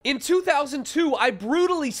In 2002, I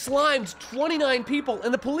brutally slimed 29 people,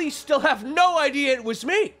 and the police still have no idea it was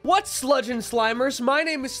me. What's sludgin' slimers? My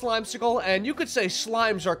name is SLIMECICLE, and you could say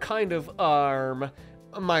slimes are kind of,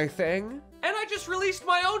 my thing. And I just released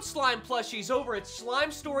my own slime plushies over at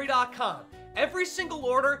SlimeStory.com. Every single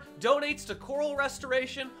order donates to coral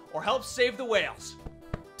restoration or helps save the whales.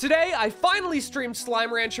 Today, I finally streamed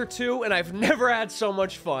Slime Rancher 2, and I've never had so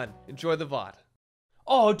much fun. Enjoy the VOD.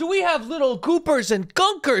 Oh, do we have little goopers and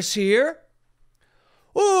gunkers here?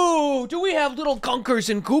 Ooh, do we have little gunkers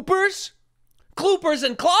and goopers? Gloopers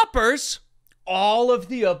and cloppers? All of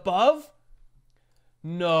the above?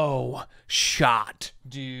 No shot,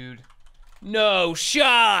 dude. No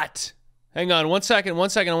shot. Hang on, one second. I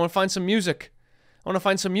want to find some music. I want to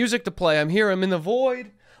find some music to play. I'm here, I'm in the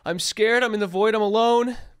void. I'm scared, I'm in the void, I'm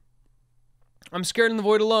alone. I'm scared in the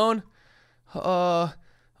void alone.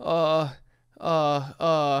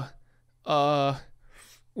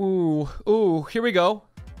 Ooh, here we go.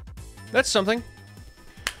 That's something.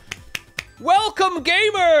 Welcome,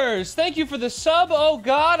 gamers! Thank you for the sub. Oh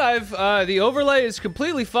god, the overlay is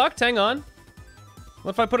completely fucked. Hang on.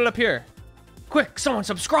 What if I put it up here? Quick, someone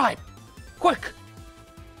subscribe! Quick!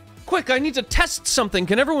 Quick, I need to test something.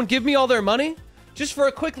 Can everyone give me all their money? Just for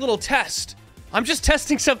a quick little test. I'm just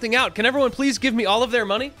testing something out. Can everyone please give me all of their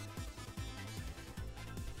money?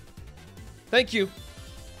 Thank you.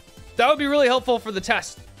 That would be really helpful for the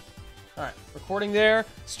test. All right, recording there,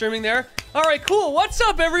 streaming there. All right, cool. What's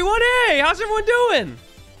up, everyone? Hey, how's everyone doing?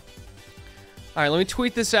 All right, let me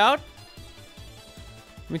tweet this out.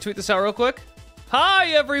 Let me tweet this out real quick.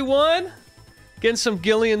 Hi, everyone. Getting some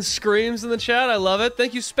Gillian screams in the chat. I love it.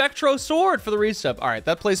 Thank you, Spectro Sword, for the resub. All right,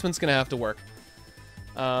 that placement's gonna have to work.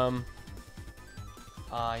 I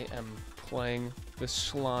am playing the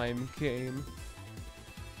slime game.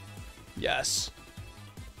 Yes.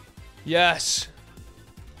 Yes.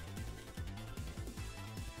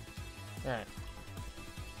 All right.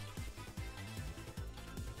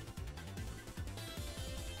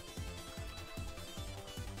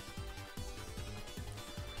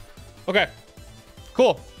 Okay.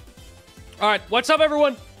 Cool. All right. What's up,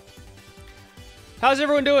 everyone? How's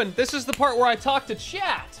everyone doing? This is the part where I talk to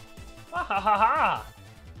chat. Ha ha ha ha.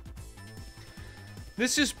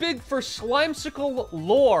 This is big for SLIMECICLE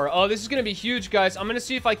lore. Oh, this is gonna be huge, guys. I'm gonna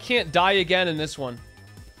see if I can't die again in this one.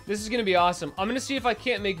 This is gonna be awesome. I'm gonna see if I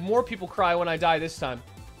can't make more people cry when I die this time.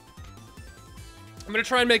 I'm gonna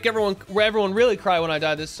try and make everyone really cry when I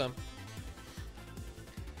die this time.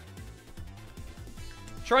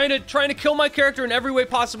 Trying to kill my character in every way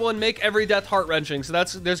possible and make every death heart-wrenching. So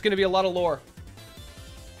there's gonna be a lot of lore.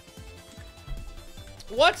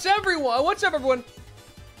 What's everyone? What's up, everyone?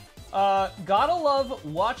 Gotta love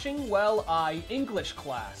watching while I English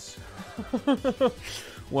class.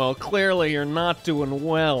 Well, clearly you're not doing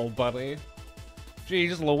well, buddy.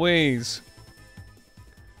 Jeez Louise.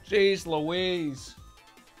 Jeez Louise.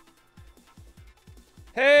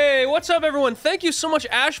 Hey, what's up, everyone? Thank you so much,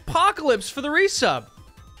 Ashpocalypse, for the resub.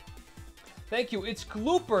 Thank you. It's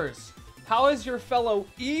Gloopers. How has your fellow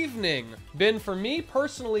evening been? For me,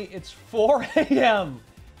 personally, it's 4 a.m.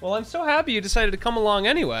 Well, I'm so happy you decided to come along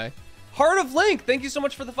anyway. Heart of Link, thank you so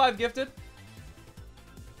much for the 5 gifted.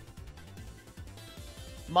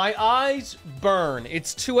 My eyes burn.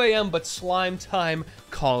 It's 2 a.m., but slime time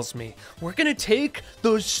calls me. We're gonna take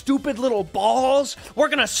those stupid little balls, we're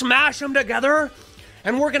gonna smash them together,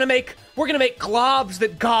 and we're gonna make globs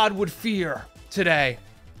that God would fear today.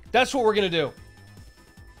 That's what we're gonna do.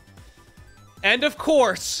 And of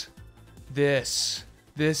course, this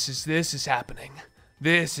is happening.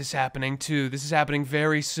 This is happening too. This is happening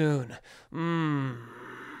very soon.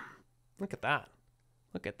 Look at that.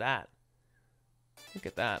 Look at that. Look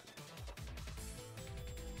at that.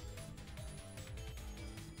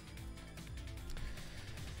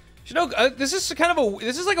 You know, this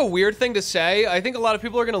is like a weird thing to say. I think a lot of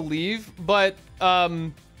people are gonna leave, but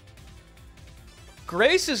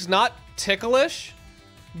Grace is not ticklish,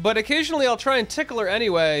 but occasionally I'll try and tickle her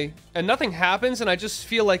anyway, and nothing happens, and I just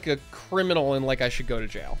feel like a criminal and like I should go to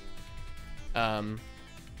jail.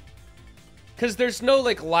 Because there's no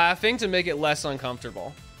like laughing to make it less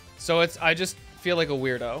uncomfortable. So I just feel like a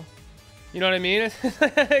weirdo. You know what I mean?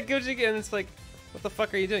 It gives you, and it's like, what the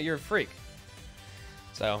fuck are you doing? You're a freak.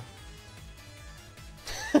 So.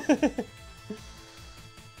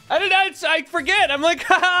 I forget. I'm like,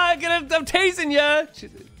 haha, I'm tasing ya.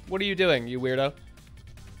 What are you doing, you weirdo?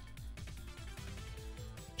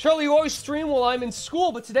 Charlie, you always stream while I'm in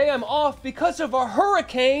school, but today I'm off because of a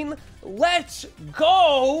hurricane. Let's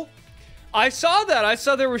go. I saw that. I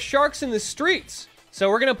saw there were sharks in the streets. So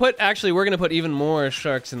we're gonna put even more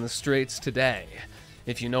sharks in the streets today.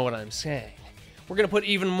 if you know what I'm saying. We're gonna put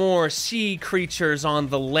even more sea creatures on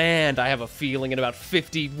the land, I have a feeling, in about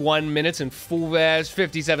 51 minutes and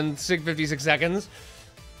 56 seconds.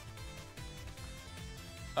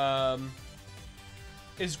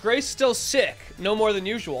 Is Grace still sick? No more than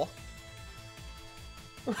usual.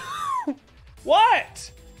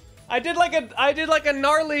 What? I did like a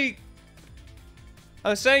gnarly... I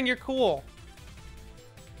was saying you're cool.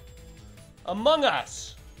 Among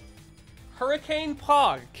Us. Hurricane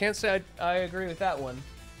Pog. Can't say I agree with that one.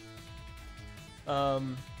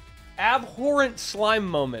 Abhorrent slime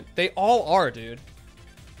moment. They all are, dude.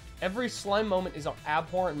 Every slime moment is an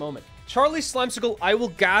abhorrent moment. Charlie Slimecicle, I will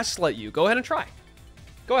gaslight you. Go ahead and try.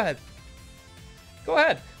 Go ahead. Go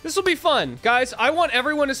ahead. This will be fun. Guys, I want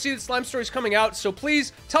everyone to see that Slime Story's coming out, so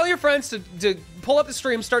please tell your friends to pull up the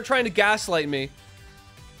stream, start trying to gaslight me.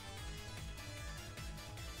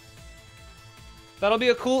 That'll be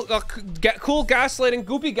a cool gaslighting,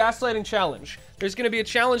 goopy gaslighting challenge. There's gonna be a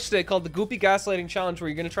challenge today called the Goopy Gaslighting Challenge where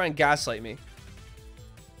you're gonna try and gaslight me.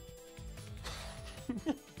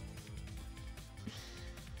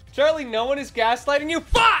 Charlie, no one is gaslighting you?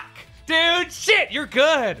 Fuck! Dude, shit, you're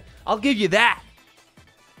good. I'll give you that.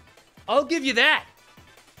 I'll give you that.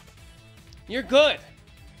 You're good.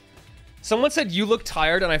 Someone said you look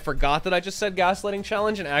tired and I forgot that I just said gaslighting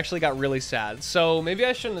challenge and actually got really sad. So maybe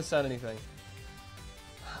I shouldn't have said anything.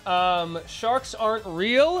 Sharks aren't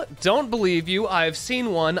real. Don't believe you. I've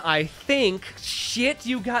seen one, I think. Shit,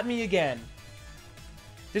 you got me again.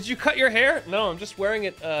 Did you cut your hair? No, I'm just wearing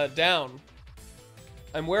it down.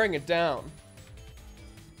 I'm wearing it down.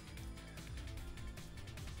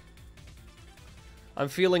 I'm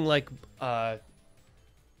feeling like, I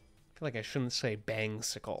feel like I shouldn't say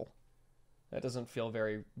bangsicle. That doesn't feel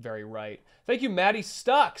very, very right. Thank you, Maddie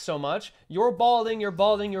Stuck, so much. You're balding, you're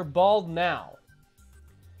balding, you're bald now.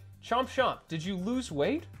 Chomp Chomp, did you lose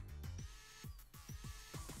weight?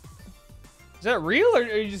 Is that real, or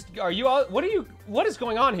are you all, what is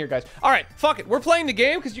going on here, guys? All right, fuck it, we're playing the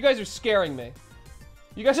game because you guys are scaring me.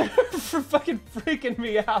 You guys are fucking freaking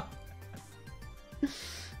me out.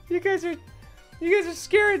 You guys are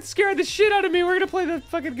scared the shit out of me. We're gonna play the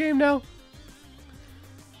fucking game now.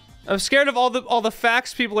 I'm scared of all the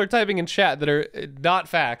facts people are typing in chat that are not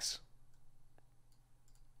facts.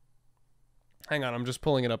 Hang on, I'm just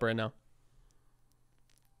pulling it up right now.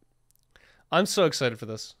 I'm so excited for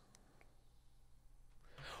this.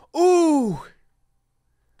 Ooh!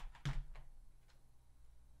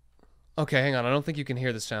 Okay, hang on. I don't think you can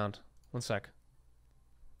hear the sound. One sec.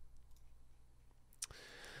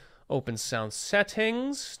 Open sound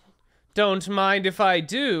settings. Don't mind if I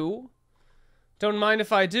do. Don't mind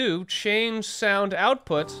if I do. Change sound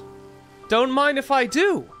output. Don't mind if I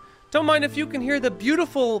do. Don't mind if you can hear the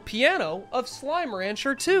beautiful piano of Slime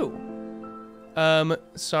Rancher 2.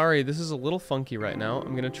 Sorry, this is a little funky right now.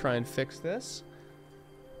 I'm gonna try and fix this.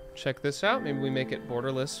 Check this out. Maybe we make it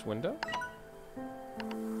borderless window.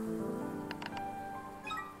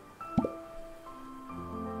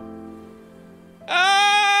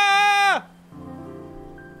 Ah!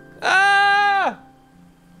 Ah!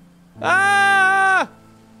 Ah!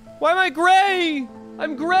 Why am I gray?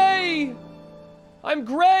 I'm gray! I'm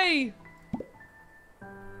gray!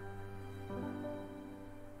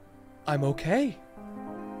 I'm okay.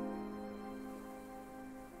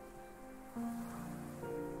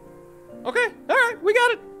 Okay, alright, we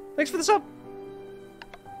got it. Thanks for the sub.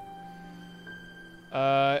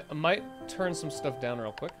 I might turn some stuff down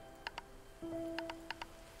real quick.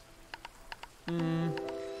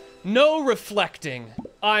 No reflecting.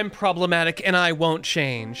 I'm problematic and I won't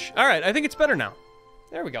change. Alright, I think it's better now.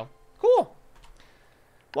 There we go. Cool.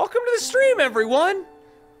 Welcome to the stream, everyone!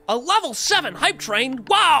 A level 7 hype train,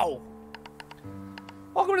 wow!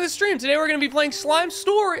 Welcome to the stream. Today we're gonna be playing Slime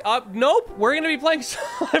Story. Nope, we're gonna be playing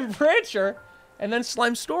Slime Rancher, and then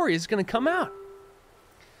Slime Story is gonna come out.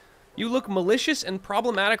 You look malicious and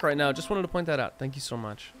problematic right now. Just wanted to point that out. Thank you so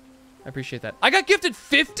much. I appreciate that. I got gifted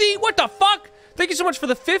 50? What the fuck? Thank you so much for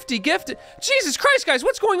the 50 gifted. Jesus Christ, guys,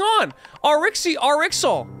 what's going on?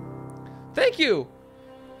 Rixel. Thank you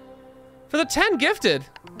for the 10 gifted.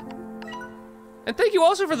 And thank you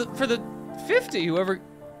also for the 50,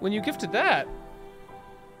 when you gifted that.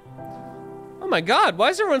 Oh my god, why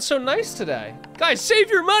is everyone so nice today? Guys, save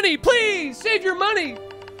your money, please! Save your money!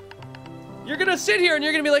 You're gonna sit here and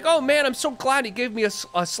you're gonna be like, oh man, I'm so glad he gave me a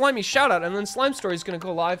slimy shout out, and then Slime Story's gonna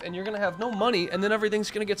go live and you're gonna have no money and then everything's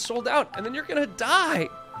gonna get sold out and then you're gonna die.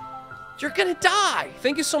 You're gonna die.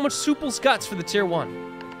 Thank you so much, Souple's Guts, for the tier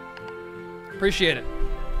 1. Appreciate it.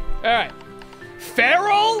 Alright.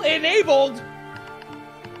 Feral enabled.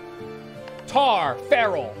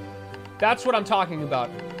 Feral. That's what I'm talking about.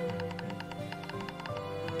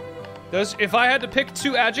 Those, if I had to pick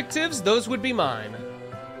 2 adjectives, those would be mine.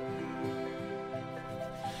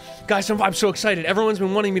 Guys, I'm so excited. Everyone's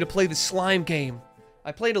been wanting me to play the slime game.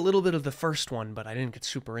 I played a little bit of the first one, but I didn't get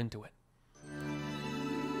super into it.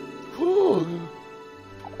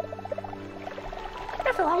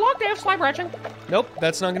 After a long day of slime ranching. Nope,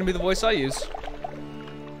 that's not gonna be the voice I use.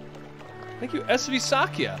 Thank you, SV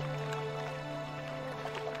Sakya.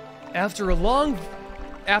 After a long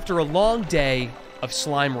day of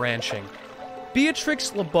slime ranching,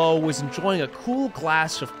 Beatrix LeBeau was enjoying a cool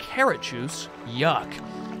glass of carrot juice, yuck,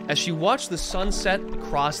 as she watched the sunset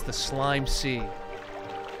across the slime sea.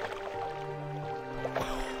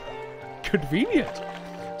 Convenient.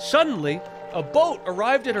 Suddenly, a boat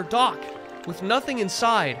arrived at her dock with nothing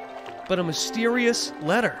inside but a mysterious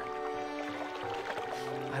letter.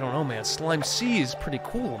 I don't know, man. Slime Sea is pretty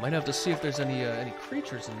cool. Might have to see if there's any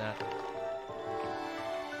creatures in that.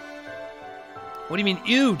 What do you mean,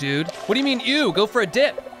 ew, dude? What do you mean, ew? Go for a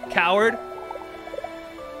dip, coward.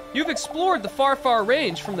 You've explored the far, far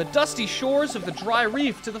range from the dusty shores of the dry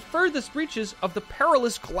reef to the furthest reaches of the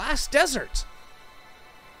perilous glass desert.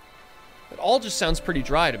 It all just sounds pretty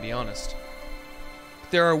dry, to be honest.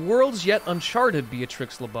 There are worlds yet uncharted,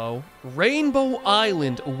 Beatrix LeBeau. Rainbow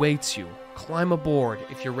Island awaits you. Climb aboard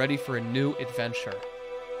if you're ready for a new adventure.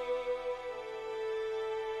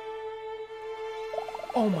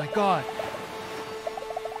 Oh my god.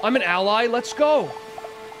 I'm an ally, let's go.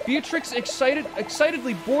 Beatrix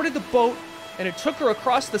excitedly boarded the boat, and it took her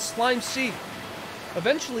across the slime sea.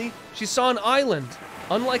 Eventually, she saw an island,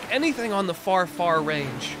 unlike anything on the far, far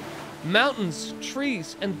range. Mountains,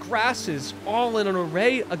 trees, and grasses, all in an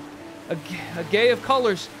array, a gay of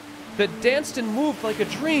colors that danced and moved like a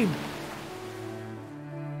dream.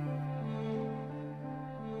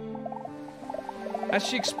 As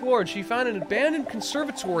she explored, she found an abandoned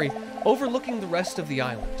conservatory overlooking the rest of the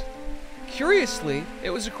island. Curiously, it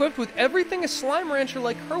was equipped with everything a slime rancher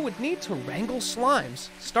like her would need to wrangle slimes,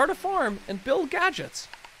 start a farm, and build gadgets.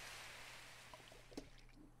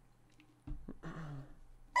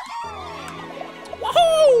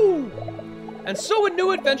 Woohoo! And so a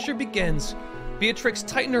new adventure begins. Beatrix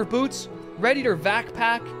tightened her boots, readied her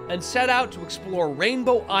backpack, and set out to explore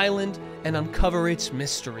Rainbow Island and uncover its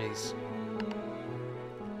mysteries.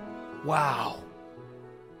 Wow.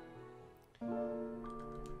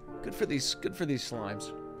 Good for these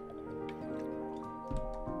slimes.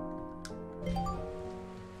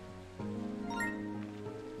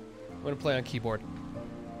 I'm gonna play on keyboard.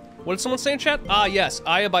 What did someone say in chat? Ah, yes,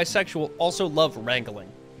 I, a bisexual, also love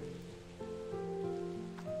wrangling.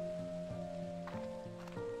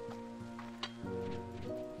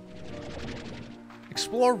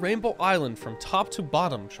 Explore Rainbow Island from top to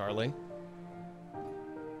bottom, Charlie.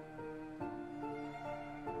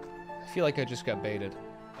 I feel like I just got baited.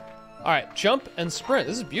 All right, jump and sprint.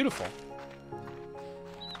 This is beautiful.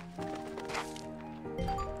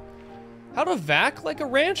 How to vac like a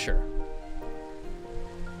rancher.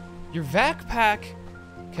 Your vac pack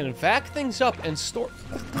can vac things up and store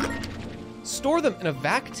them in a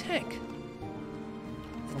vac tank.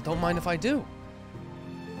 Well, don't mind if I do.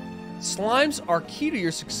 Slimes are key to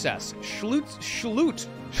your success. Schloot slimes,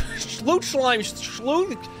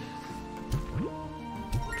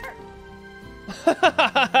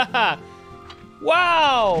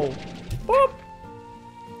 Wow! Boop.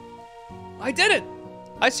 I did it!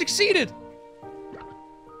 I succeeded!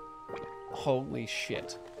 Holy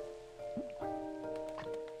shit.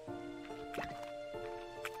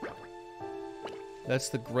 That's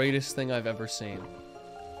the greatest thing I've ever seen.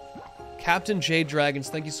 Captain J Dragons,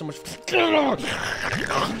 thank you so much.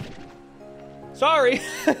 Sorry!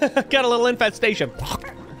 Got a little infestation.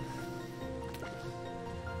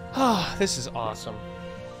 Ah, this is awesome.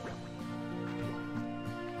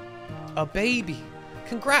 A baby.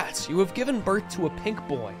 Congrats, you have given birth to a pink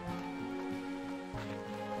boy.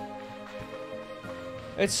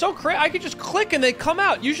 It's so crazy. I could just click and they come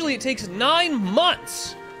out. Usually it takes 9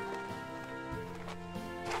 months.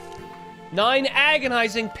 9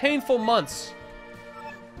 agonizing, painful months.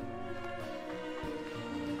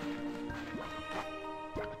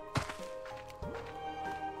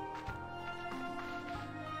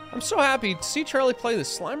 I'm so happy to see Charlie play this.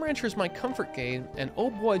 Slime Rancher is my comfort game, and oh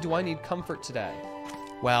boy, do I need comfort today.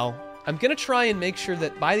 Well, I'm gonna try and make sure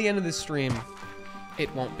that by the end of this stream,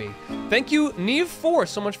 it won't be. Thank you, Neve4,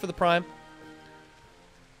 so much for the Prime.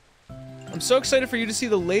 I'm so excited for you to see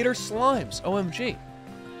the later slimes. OMG.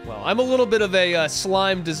 Well, I'm a little bit of a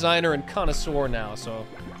slime designer and connoisseur now, so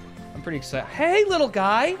I'm pretty excited. Hey, little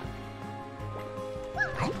guy!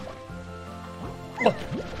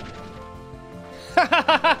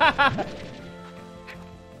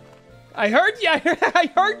 I heard you.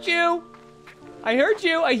 I heard you. I heard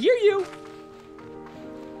you. I hear you.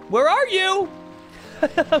 Where are you?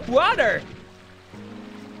 Water.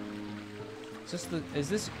 Is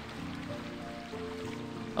this?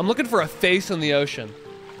 I'm looking for a face in the ocean.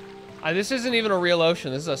 This isn't even a real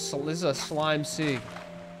ocean. This is a slime sea.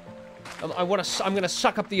 I'm gonna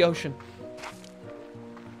suck up the ocean.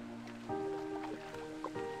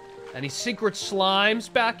 Any secret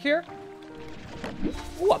slimes back here?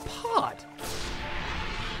 Ooh, a pod.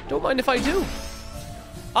 Don't mind if I do.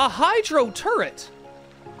 A hydro turret.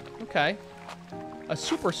 Okay. A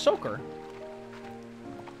super soaker.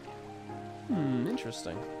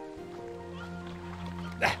 Interesting.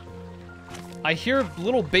 I hear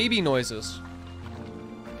little baby noises.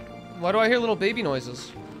 Why do I hear little baby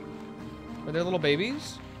noises? Are there little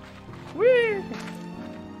babies? Whee!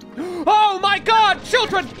 Oh my God,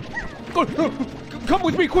 children! Come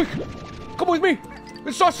with me, quick! Come with me!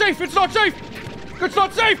 It's not safe! It's not safe! It's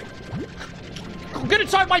not safe! Get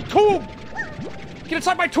inside my tube! Get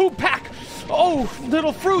inside my tube pack! Oh,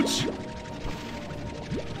 little fruits!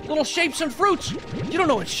 Little shapes and fruits! You don't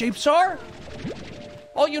know what shapes are!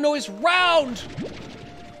 All you know is round!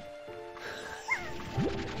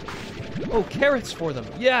 Oh, carrots for them.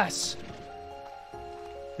 Yes!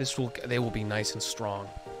 They will be nice and strong.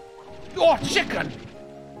 Oh, chicken!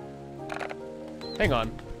 Hang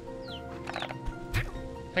on.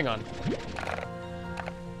 Hang on.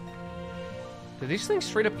 Do these things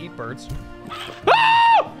straight up eat birds?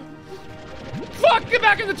 Ah! Fuck! Get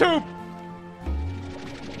back in the tube!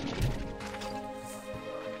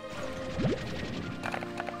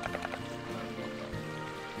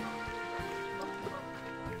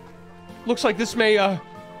 Looks like this may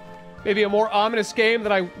be a more ominous game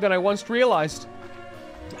than I once realized.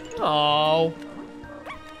 Oh.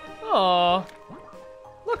 Oh.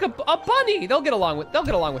 Look, a bunny. They'll get along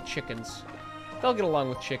with chickens. They'll get along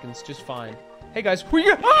with chickens just fine. Hey guys,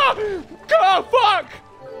 oh fuck!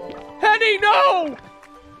 Henny, no!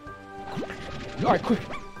 All right, quick.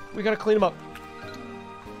 We gotta clean them up.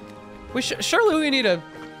 Surely we need a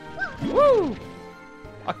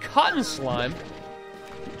cotton slime.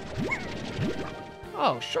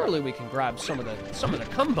 Oh, surely we can grab some of the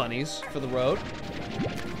cum bunnies for the road.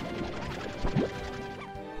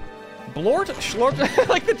 Blort, schlorp,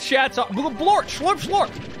 like the chat's on. Blort, schlorp, schlorp.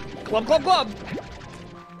 Glub, glub, glub.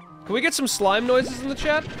 Can we get some slime noises in the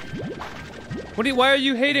chat? Why are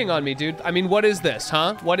you hating on me, dude? I mean, what is this,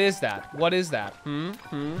 huh? What is that? What is that?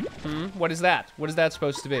 What is that? What is that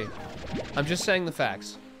supposed to be? I'm just saying the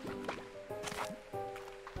facts.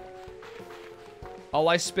 All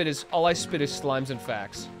I spit is slimes and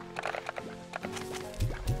facts.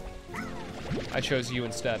 I chose you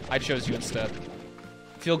instead. I chose you instead.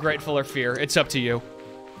 Feel grateful or fear. It's up to you.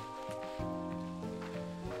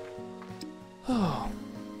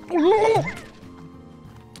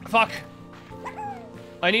 Fuck.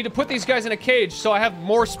 I need to put these guys in a cage so I have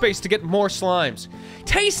more space to get more slimes.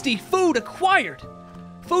 Tasty food acquired.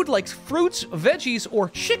 Food like fruits, veggies, or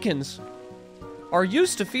chickens are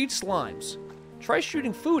used to feed slimes. Try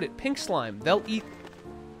shooting food at pink slime. They'll eat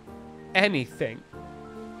anything.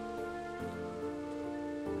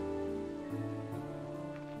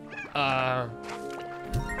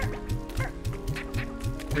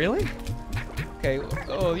 Really? Okay.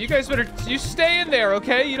 Oh, you guys you stay in there,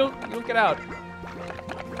 okay? You don't get out.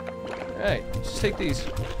 All right, just take these.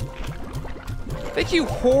 Thank you,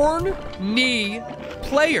 Horn Knee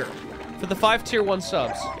Player, for the 5 tier 1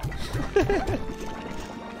 subs.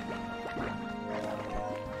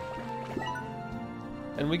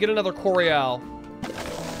 And we get another Corial.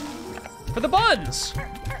 For the buns!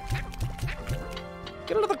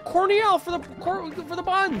 Get another Cornial for the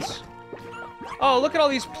buns! Oh, look at all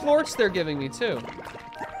these plorts they're giving me, too.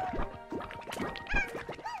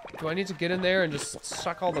 Do I need to get in there and just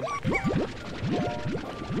suck all the...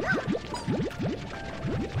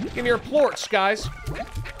 Give me your plorts, guys.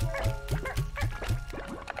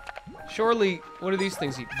 Surely, what do these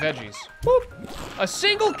things eat? Veggies. Whoop! A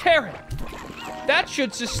single carrot! That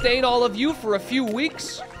should sustain all of you for a few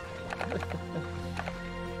weeks.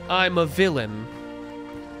 I'm a villain.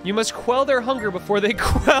 You must quell their hunger before they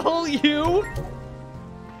quell you.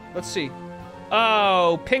 Let's see.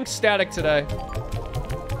 Oh, pink static today.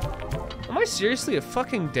 Am I seriously a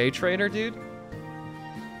fucking day trader, dude?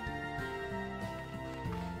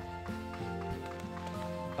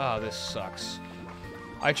 Oh, this sucks.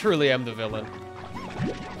 I truly am the villain.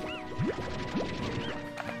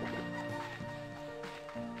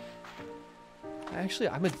 Actually,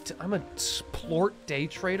 I'm a plort day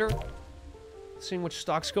trader. Seeing which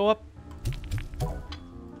stocks go up.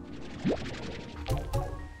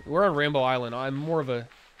 We're on Rainbow Island. I'm more of a...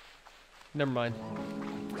 Never mind.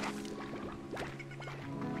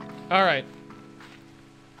 Alright.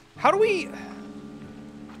 How do we...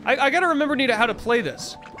 I gotta remember, Nita, how to play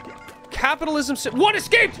this. Capitalism... What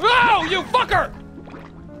escaped? Oh, you fucker!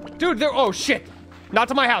 Dude, there... Oh, shit. Not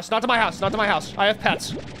to my house. Not to my house. Not to my house. I have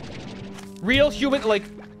pets. Real human... Like...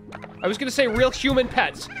 I was gonna say real human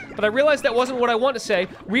pets. But I realized that wasn't what I want to say.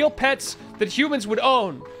 Real pets that humans would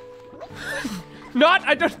own. Not...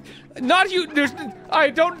 I don't... Not you... There's... I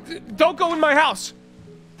don't... Don't go in my house.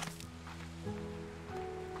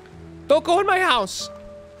 Don't go in my house.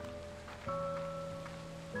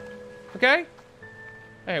 Okay?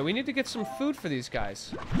 Hey, we need to get some food for these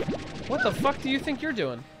guys. What the fuck do you think you're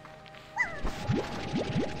doing?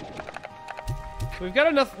 We've got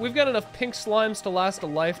enough pink slimes to last a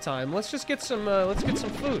lifetime. Let's just get some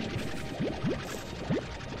food.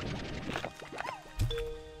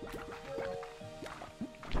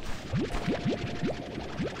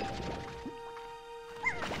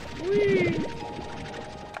 Whee!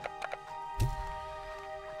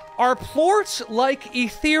 Are plorts like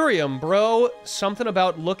Ethereum, bro? Something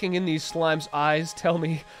about looking in these slimes' eyes tell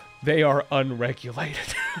me they are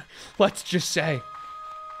unregulated. Let's just say.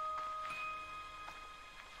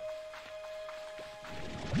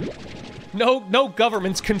 No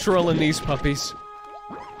government's controlling these puppies.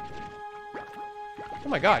 Oh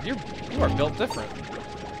my god, you are built different.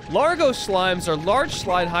 Largo slimes are large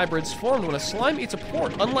slide hybrids formed when a slime eats a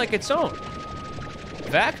plort, unlike its own.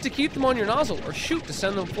 Vac to keep them on your nozzle, or shoot to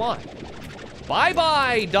send them flying.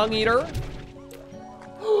 Bye-bye, dung eater.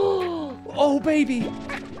 Oh, baby.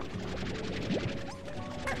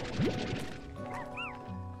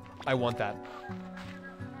 I want that.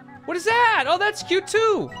 What is that? Oh, that's cute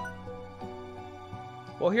too.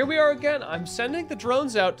 Well, here we are again. I'm sending the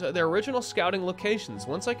drones out to their original scouting locations.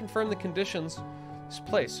 Once I confirm the conditions, this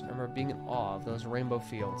place, I remember being in awe of those rainbow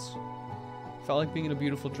fields. Felt like being in a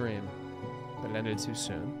beautiful dream. But it ended too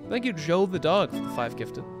soon. Thank you, Joe the dog, for the 5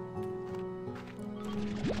 gifted.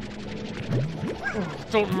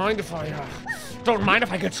 Don't mind if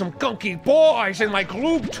I get some gunky boys in my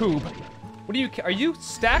gloob tube. What are you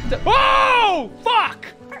stacked up? Oh, fuck!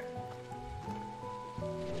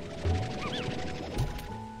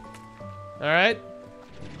 All right.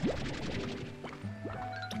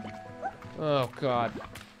 Oh god.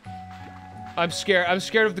 I'm scared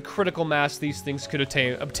of the critical mass these things could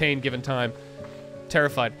obtain given time.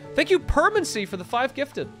 Terrified. Thank you, Permanency, for the 5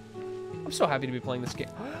 gifted. I'm so happy to be playing this game.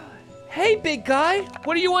 Hey, big guy!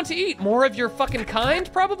 What do you want to eat? More of your fucking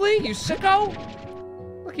kind, probably? You sicko?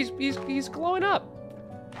 Look, he's glowing up.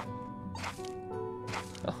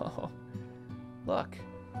 Oh, look.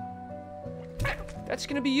 That's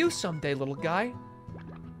gonna be you someday, little guy.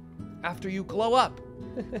 After you glow up.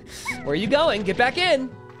 Where are you going? Get back in!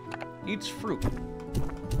 Eats fruit.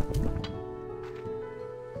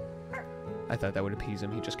 I thought that would appease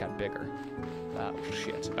him. He just got bigger. Oh,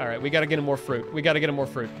 shit. Alright, we gotta get him more fruit. We gotta get him more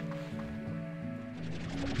fruit.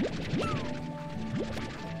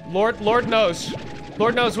 Lord knows.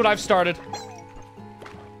 Lord knows what I've started.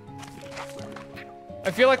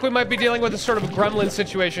 I feel like we might be dealing with a sort of a gremlin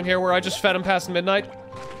situation here where I just fed him past midnight.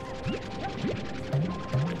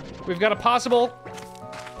 We've got a possible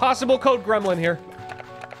code gremlin here.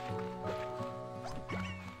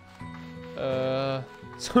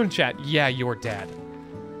 So in chat, yeah, your dad.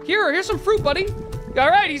 Here's some fruit, buddy. All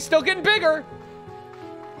right, he's still getting bigger.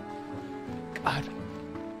 God.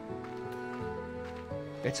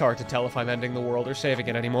 It's hard to tell if I'm ending the world or saving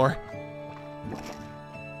it anymore.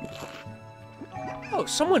 Oh,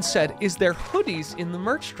 someone said, is there hoodies in the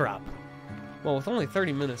merch drop? Well, with only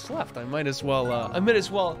 30 minutes left, I might as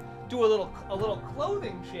well do a little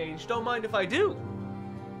clothing change. Don't mind if I do.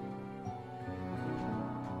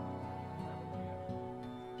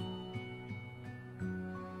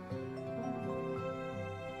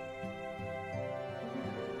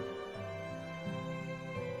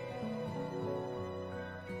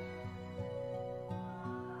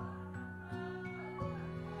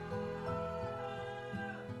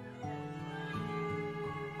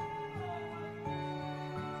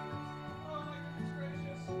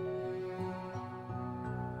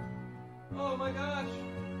 Oh my gosh!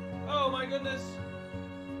 Oh my goodness!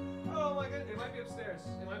 Oh my goodness! It might be upstairs.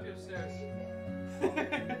 It might be upstairs.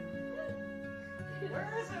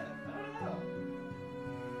 Where is it? I don't know.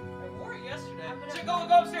 I wore it yesterday. Go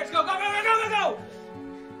upstairs! Go!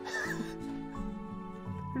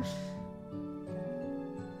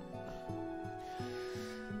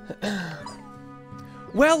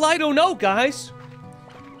 Well, I don't know, guys.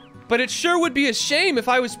 But it sure would be a shame if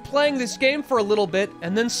I was playing this game for a little bit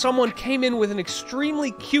and then someone came in with an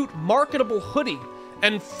extremely cute, marketable hoodie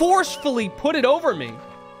and forcefully put it over me.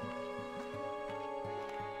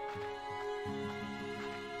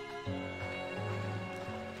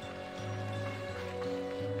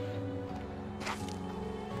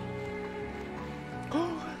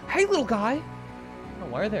 Hey, little guy. Oh,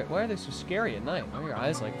 why are they so scary at night? Why are your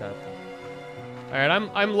eyes like that? All right,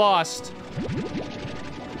 I'm lost.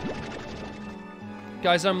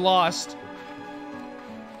 Guys, I'm lost.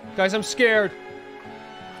 Guys, I'm scared.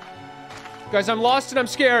 Guys, I'm lost and I'm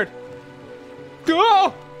scared.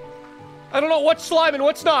 Oh! I don't know what's slime and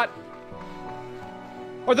what's not.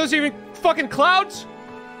 Are those even fucking clouds?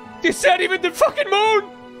 Is that even the fucking moon?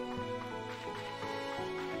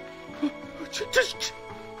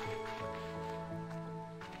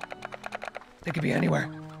 They could be anywhere.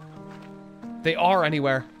 They are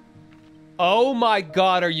anywhere. Oh my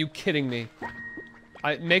god, are you kidding me?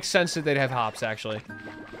 It makes sense that they'd have hops, actually.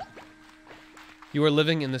 You are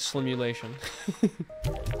living in the simulation.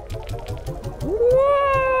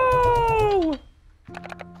 Whoa!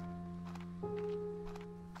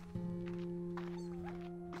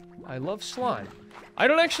 I love slime. I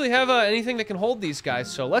don't actually have anything that can hold these guys,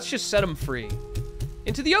 so let's just set them free.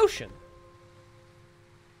 Into the ocean.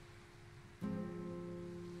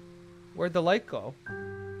 Where'd the light go?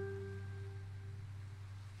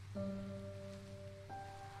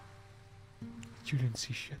 You didn't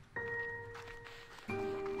see shit. You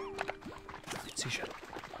didn't see shit.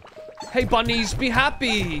 Hey bunnies, be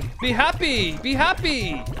happy! Be happy! Be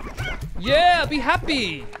happy! Yeah, be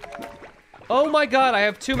happy! Oh my god, I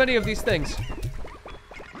have too many of these things.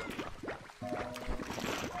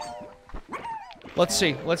 Let's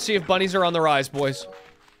see. Let's see if bunnies are on the rise, boys.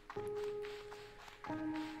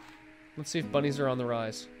 Let's see if bunnies are on the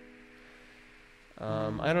rise.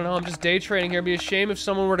 I don't know, I'm just day trading here. It'd be a shame if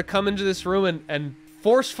someone were to come into this room and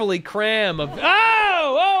forcefully cram a...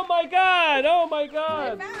 Oh! Oh my god! Oh my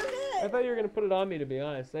god! I thought you were gonna put it on me, to be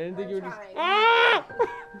honest. I didn't think you were just... Ah!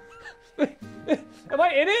 Am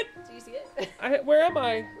I in it? Do you see it? Where am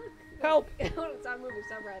I? Help! Stop moving,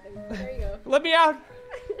 stop writhing. There you go. Let me out!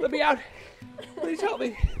 Let me out! Please help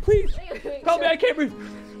me! Please! Wait, Help me, I can't breathe!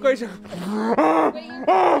 Grace! Wait,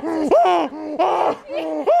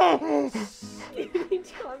 you need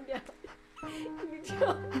to calm down. You need to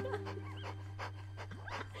calm down.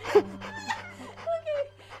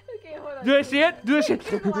 Okay, hold on. Do I see it? Do I see it?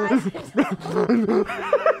 Just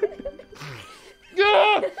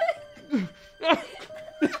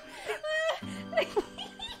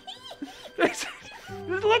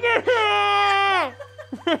look at her!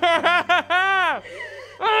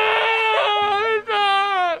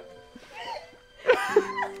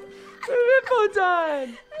 Headphones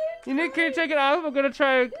on! Can you take it off? I'm gonna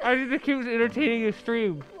try. I need to keep entertaining your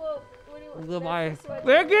stream. Well, what do you want?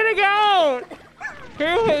 They're getting out!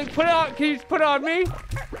 Can you put it on? Can you put it on me?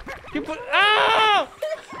 Can you put? Ah!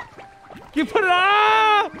 Can you put it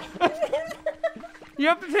on? You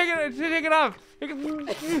have to take it off.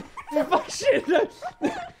 Fuck shit.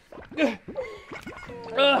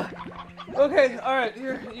 Okay, all right.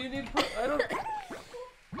 Here, you need. I don't.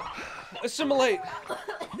 Assimilate.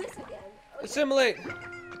 This again. Okay. Assimilate.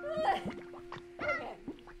 Okay.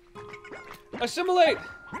 Assimilate.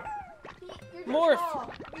 You're Morph.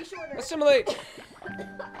 tall. Be shorter. Assimilate.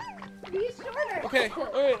 Be shorter. Okay.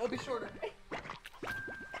 All right. I'll be shorter.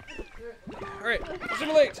 All right.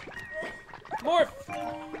 Assimilate. Morph.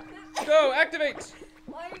 Go. Activate.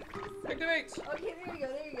 Activate. Okay. There you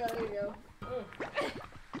go.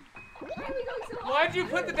 Why are we going so hard? Why'd you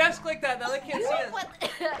put the desk like that? Now they can't see us. Like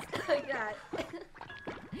that. I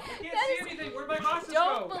can't see anything. Where'd my glasses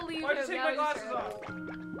go? Don't believe Why'd you him. take Now my he's glasses terrible. off?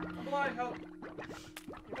 I'm blind. Help.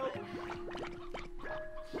 Help.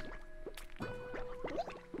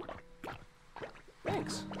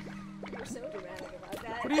 Thanks. You're so dramatic about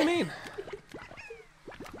that. What do you mean?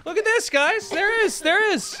 Look at this, guys. There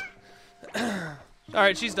is. All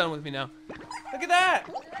right, she's done with me now. Look at that.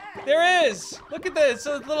 There is. Look at this. It's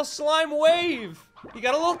a little slime wave. You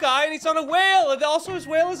got a little guy and he's on a whale. And also his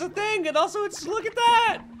whale is a thing. And also it's, look at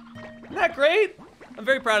that. Isn't that great? I'm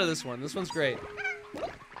very proud of this one. This one's great.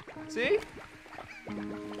 See? Go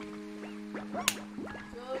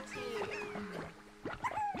team.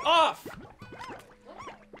 Off.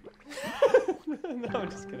 No, I'm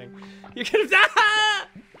just kidding. You could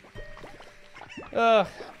have.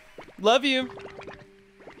 Love you.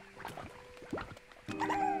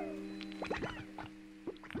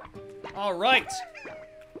 All right.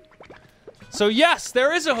 So yes,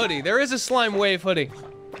 there is a hoodie. There is a slime wave hoodie.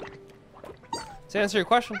 To answer your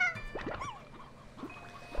question.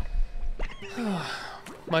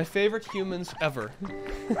 My favorite humans ever.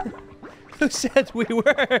 Who said we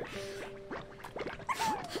were?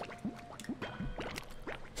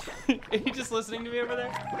 Are you just listening to me over there?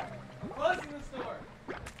 Closing this door.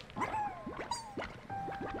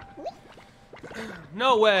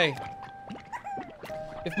 No way.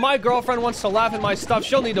 If my girlfriend wants to laugh at my stuff,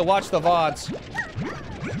 she'll need to watch the VODs.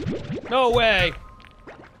 No way.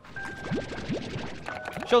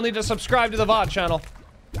 She'll need to subscribe to the VOD channel.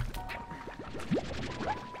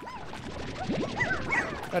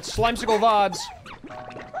 That's SLIMECICLE VODs.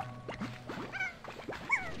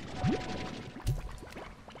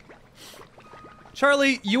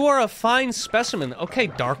 Charlie, you are a fine specimen. Okay,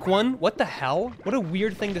 Dark One. What the hell? What a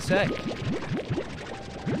weird thing to say.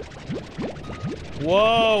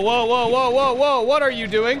 Whoa, whoa, whoa, whoa, whoa, whoa. What are you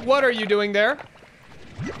doing? What are you doing there?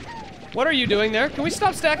 What are you doing there? Can we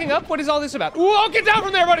stop stacking up? What is all this about? Whoa, get down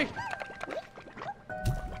from there, buddy!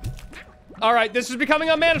 All right, this is becoming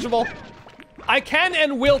unmanageable. I can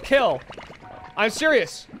and will kill. I'm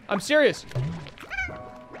serious. I'm serious.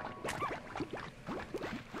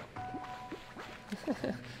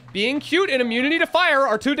 Being cute and immunity to fire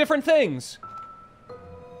are two different things.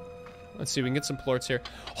 Let's see, we can get some plorts here.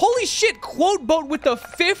 Holy shit, Quote Boat with the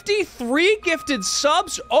 53 gifted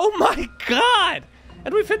subs. Oh my god.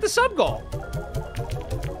 And we've hit the sub goal.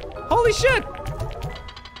 Holy shit.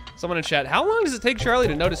 Someone in chat, how long does it take Charlie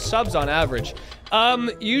to notice subs on average?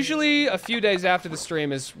 Usually a few days after the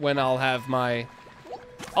stream is when I'll have my...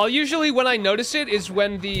 usually when I notice it is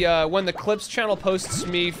when the Clips channel posts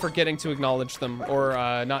me forgetting to acknowledge them or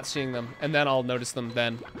not seeing them, and then I'll notice them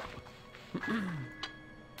then.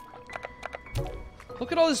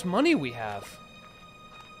 Look at all this money we have.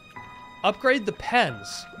 Upgrade the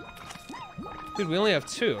pens. Dude, we only have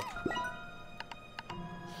 2.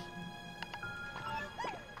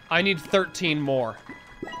 I need 13 more.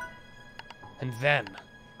 And then...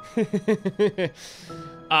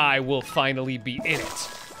 I will finally be in it.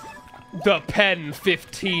 The Pen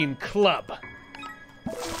 15 Club.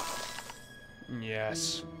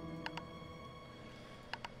 Yes.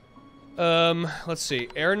 Let's see.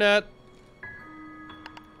 AirNet.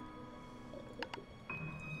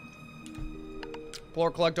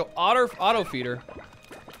 Plor Collecto. Auto feeder.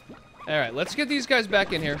 Alright, let's get these guys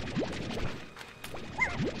back in here.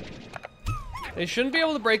 They shouldn't be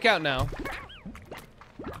able to break out now.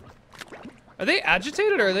 Are they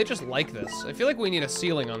agitated or are they just like this? I feel like we need a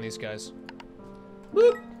ceiling on these guys.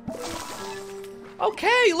 Whoop.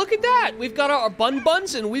 Okay, look at that. We've got our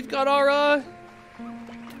buns and we've got our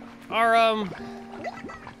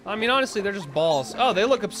I mean, honestly, they're just balls. Oh, they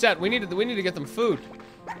look upset. We need to get them food.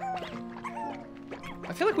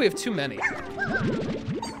 I feel like we have too many.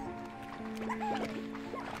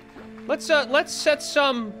 Let's set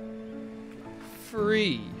some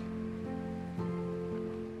free.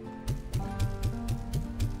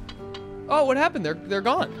 Oh, what happened? They're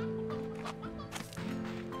gone.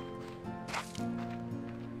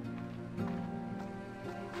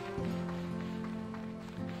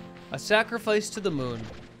 A sacrifice to the moon,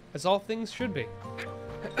 as all things should be.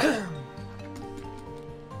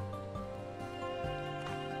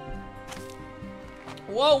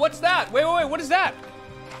 Whoa, what's that? Wait, what is that?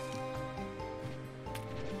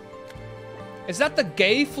 Is that the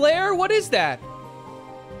gay flare? What is that?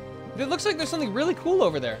 It looks like there's something really cool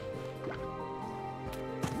over there.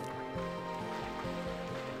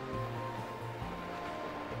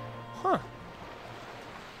 Huh.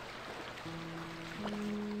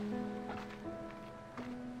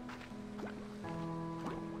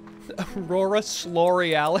 Aurora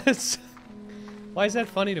Slorialis? Why is that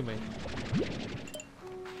funny to me?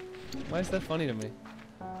 Why is that funny to me?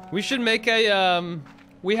 We should make a,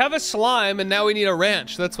 we have a slime and now we need a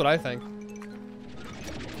ranch. That's what I think.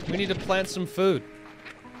 We need to plant some food.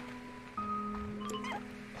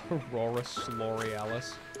 Aurora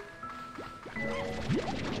Slorialis.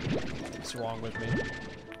 What's wrong with me?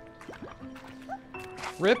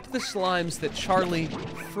 Rip the slimes that Charlie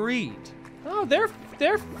freed. Oh, they're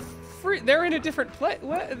free. They're in a different place.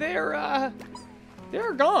 What? They're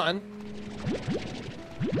gone.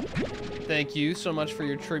 Thank you so much for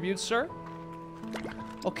your tribute, sir.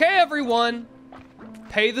 Okay, everyone.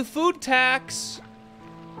 Pay the food tax.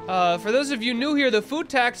 For those of you new here, the food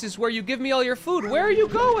tax is where you give me all your food. Where are you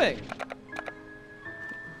going?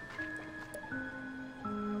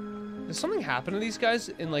 Does something happen to these guys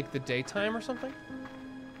in, like, the daytime or something?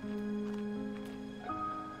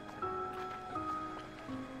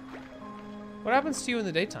 What happens to you in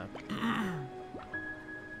the daytime?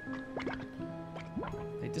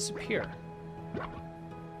 They disappear.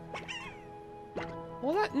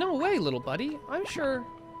 Well, no way, little buddy. I'm sure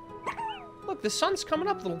Look, the sun's coming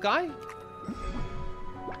up, little guy.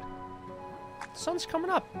 The sun's coming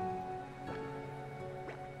up.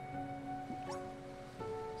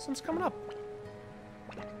 Sun's coming up.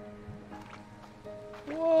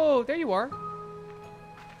 Whoa, there you are.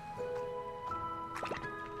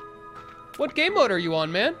 What game mode are you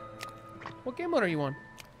on, man? What game mode are you on?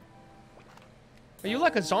 Are you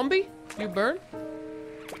like a zombie? You burn?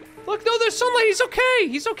 Look, no, there's sunlight. He's okay.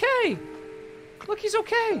 He's okay. Look, he's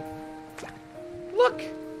okay. Look.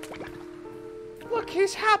 Look,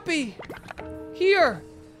 he's happy. Here,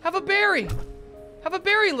 have a berry. Have a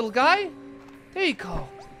berry, little guy. There you go.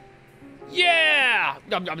 Yeah!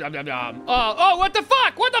 Yum, yum, yum, yum, yum. Oh, what the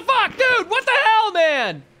fuck? What the fuck? Dude, what the hell,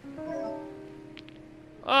 man?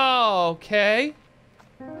 Oh, okay.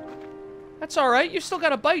 That's all right. You still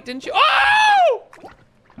got a bite, didn't you? Oh!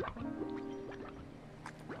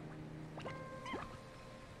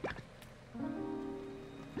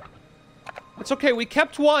 It's okay. We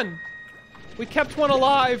kept one. We kept one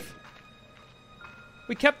alive.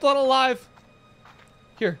 We kept one alive.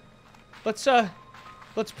 Here. Let's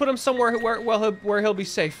put him somewhere where he'll be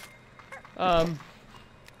safe. Let's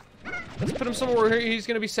put him somewhere where he's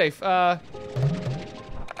gonna be safe. Okay,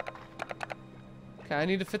 I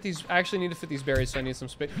need to fit these. I actually need to fit these berries, so I need some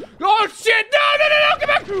space. Oh shit! No! Get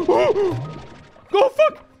back! Oh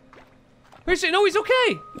fuck! Wait a second. No, he's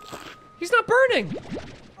okay. He's not burning.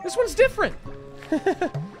 This one's different.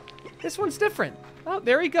 This one's different. Oh,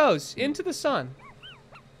 there he goes into the sun.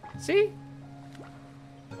 See?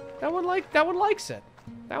 That one likes it.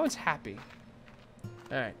 That one's happy.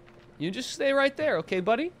 All right, you just stay right there, okay,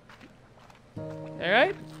 buddy? All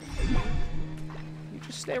right. You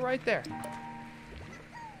just stay right there.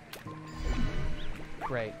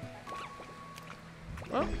 Great.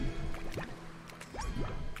 Well.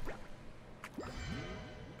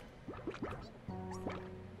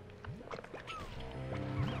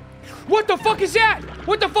 What the fuck is that?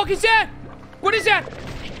 What the fuck is that? What is that?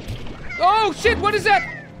 Oh shit, what is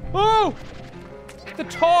that? Oh! The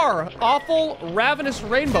tar. Awful, ravenous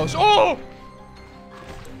rainbows. Oh!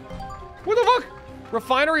 What the fuck?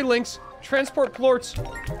 Refinery links. Transport plorts.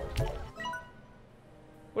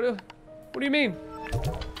 What do you mean?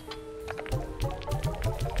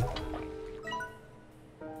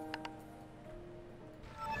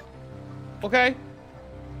 Okay.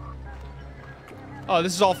 Oh,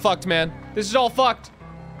 this is all fucked, man. This is all fucked.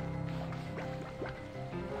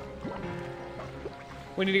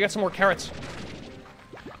 We need to get some more carrots.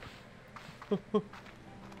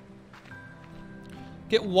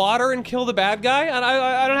 Get water and kill the bad guy?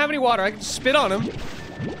 I don't have any water. I can spit on him.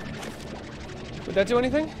 Would that do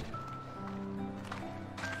anything?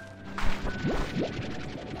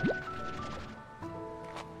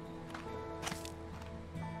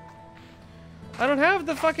 I don't have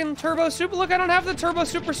the fucking Turbo Super. Look, I don't have the Turbo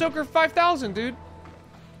Super Soaker 5000, dude.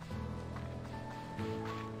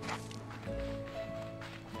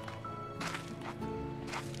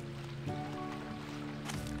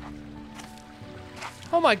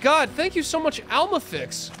 Oh my god, thank you so much,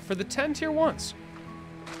 Almafix, for the 10 tier 1s.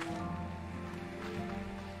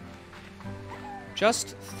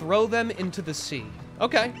 Just throw them into the sea.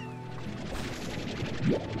 Okay.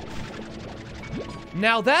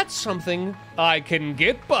 Now that's something I can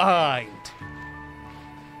get behind.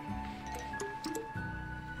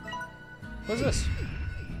 What's this?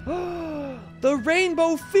 The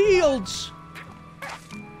Rainbow Fields!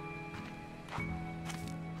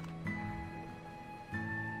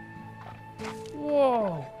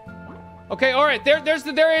 Whoa. Okay, alright, there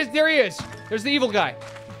he is. There's the evil guy.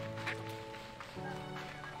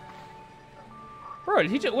 Bro,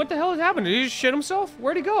 what the hell has happened? Did he just shit himself?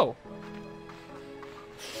 Where'd he go?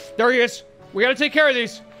 There he is. We gotta take care of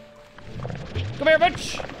these. Come here,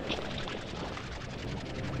 bitch.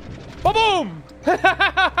 Ba-boom!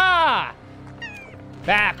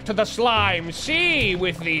 Back to the slime sea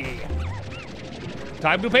with thee.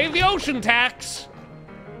 Time to pay the ocean tax.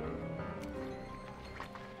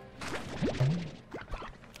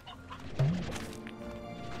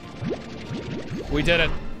 We did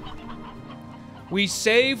it. We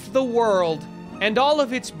saved the world and all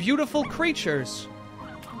of its beautiful creatures.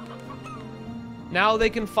 Now they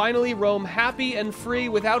can finally roam happy and free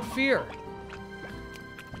without fear.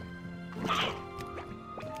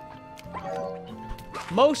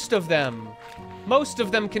 Most of them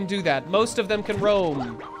can do that. Most of them can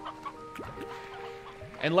roam.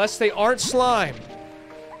 Unless they aren't slime.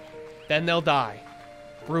 Then they'll die.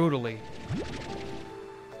 Brutally.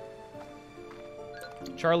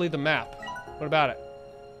 Charlie the map. What about it?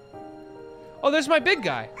 Oh, there's my big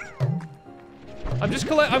guy.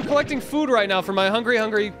 I'm collecting food right now for my hungry.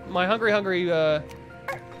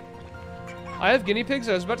 I have guinea pigs.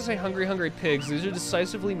 I was about to say hungry pigs. These are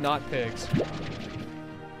decisively not pigs.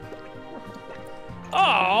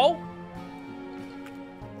 Oh!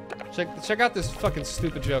 Check out this fucking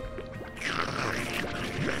stupid joke.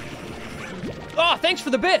 Oh, thanks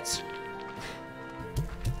for the bits.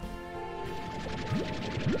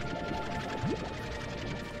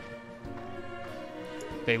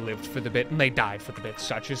 They lived for the bit and they died for the bit.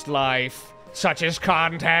 Such is life. Such is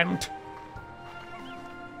content.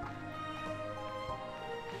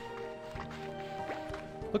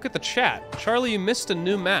 Look at the chat. Charlie, you missed a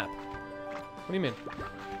new map. What do you mean?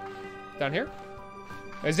 Down here?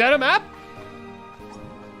 Is that a map?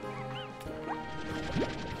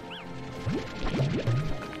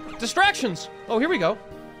 Distractions. Oh, here we go.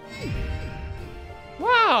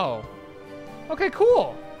 Wow. Okay,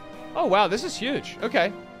 cool. Oh, wow, this is huge.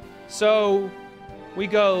 Okay. So, we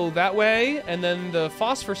go that way, and then the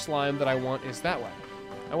phosphor slime that I want is that way.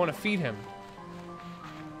 I want to feed him.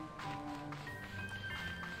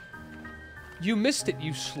 You missed it,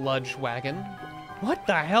 you sludge wagon. What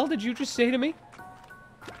the hell did you just say to me?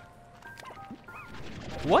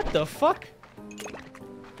 What the fuck?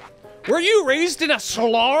 Were you raised in a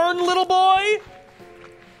slarn, little boy?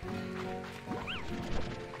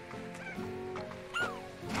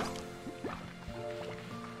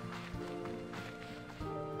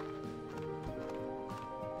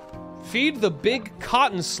 Feed the big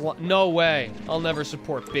cotton slime. No way. I'll never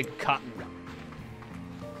support big cotton.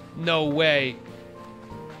 No way.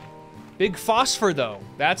 Big phosphor, though.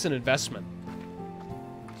 That's an investment.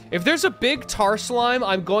 If there's a big tar slime,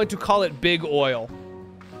 I'm going to call it big oil.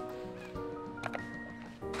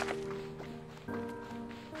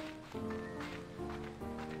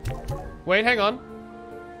 Wait, hang on.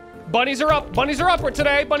 Bunnies are up. Bunnies are up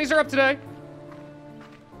today. Bunnies are up today.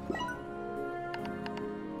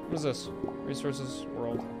 What is this? Resources,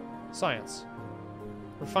 world, science,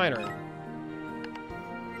 refinery.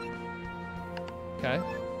 Okay.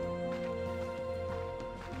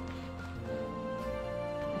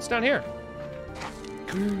 What's down here?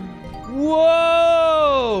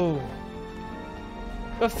 Whoa!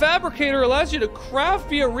 The fabricator allows you to craft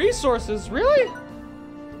via resources. Really?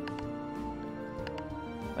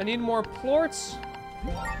 I need more plorts.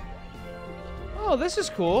 Oh, this is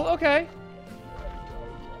cool. Okay.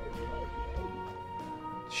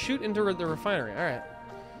 Shoot into the refinery. All right.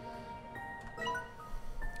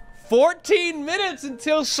 14 minutes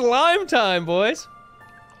until slime time, boys.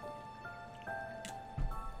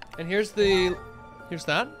 And here's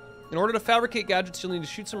that. In order to fabricate gadgets, you'll need to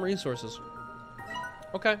shoot some resources.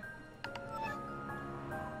 Okay.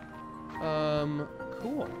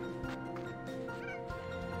 Cool.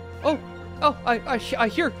 Oh, I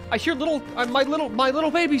hear little, my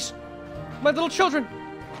little babies, my little children.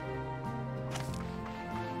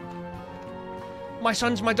 My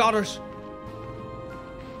sons, my daughters.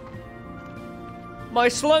 My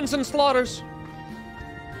sluns and slaughters.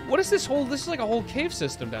 What is this is like a whole cave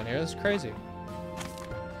system down here. This is crazy.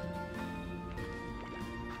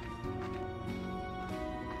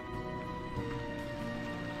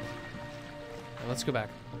 Now let's go back.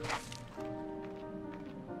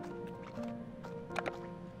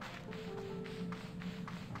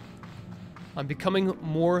 I'm becoming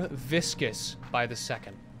more viscous by the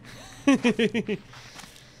second.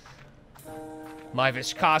 My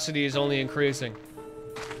viscosity is only increasing.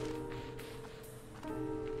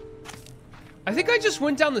 I think I just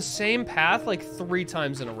went down the same path like 3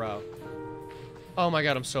 times in a row. Oh my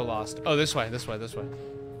god, I'm so lost. Oh, this way, this way, this way.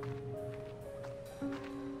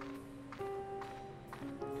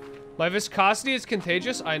 My viscosity is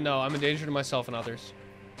contagious? I know, I'm a danger to myself and others.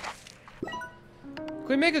 Can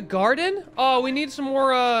we make a garden? Oh, we need some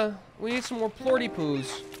more plorty poos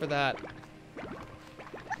for that.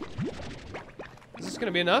 Is this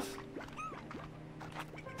gonna be enough?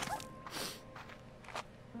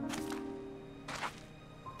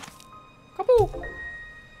 Kaboo!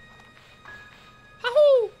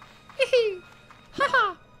 Ha-hoo! Hee-hee!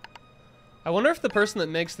 Ha-ha! I wonder if the person that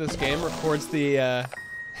makes this game records the,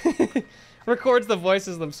 records the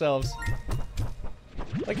voices themselves.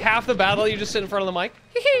 Like half the battle, you just sit in front of the mic.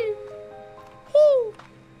 Hee-hee! Hoo!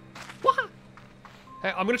 Wah!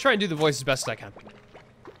 Hey, I'm gonna try and do the voice as best as I can.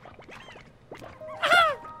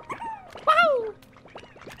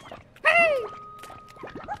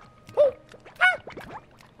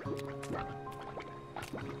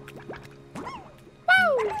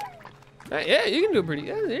 Yeah, you can do it pretty.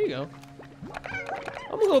 Yeah, there you go.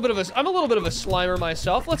 I'm a little bit of a slimer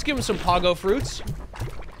myself. Let's give him some pogo fruits.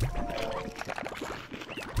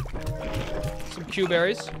 Some Q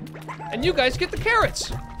berries. And you guys get the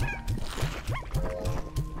carrots.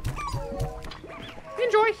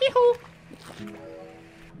 Enjoy, hee-hoo.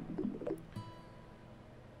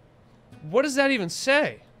 What does that even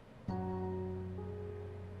say?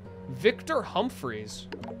 Victor Humphreys.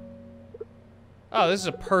 Oh, this is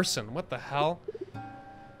a person. What the hell?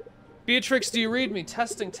 Beatrix, do you read me?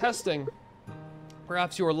 Testing, testing.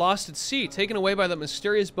 Perhaps you were lost at sea, taken away by that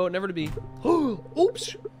mysterious boat, never to be...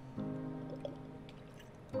 Oops!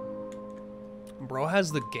 Bro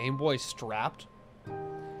has the Game Boy strapped.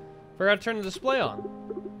 Forgot to turn the display on.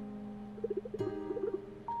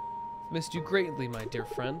 Missed you greatly, my dear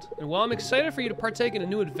friend. And while I'm excited for you to partake in a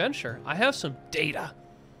new adventure, I have some data.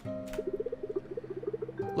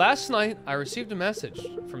 Last night, I received a message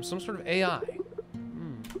from some sort of AI.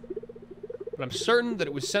 But I'm certain that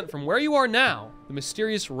it was sent from where you are now, the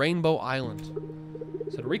mysterious Rainbow Island.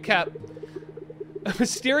 So to recap, a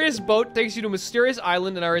mysterious boat takes you to a mysterious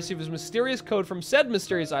island, and I receive a mysterious code from said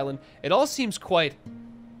mysterious island. It all seems quite...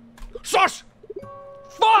 Shush!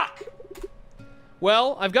 Fuck!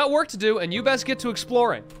 Well, I've got work to do, and you best get to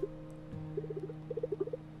exploring.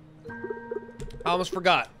 I almost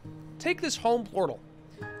forgot. Take this home portal.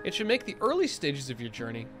 It should make the early stages of your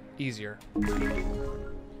journey easier.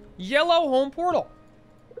 Yellow home portal.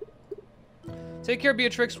 Take care,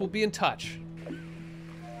 Beatrix. We'll be in touch.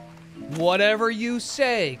 Whatever you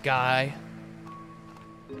say, guy.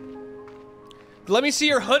 Let me see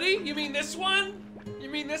your hoodie? You mean this one? You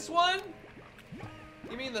mean this one?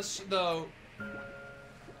 You mean the...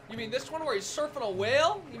 You mean this one where he's surfing a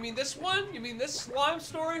whale? You mean this one? You mean this slime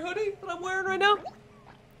story hoodie that I'm wearing right now?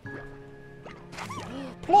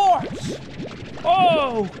 Plorts!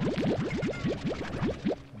 Oh!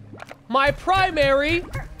 My primary...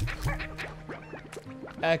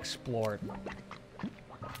 Explore.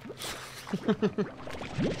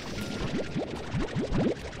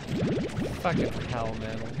 Fucking hell,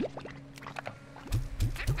 man.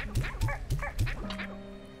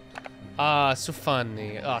 Ah, so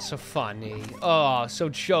funny. Ah, so funny. Oh, so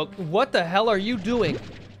joke. What the hell are you doing,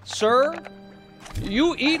 sir?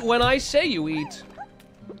 You eat when I say you eat.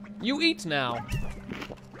 You eat now.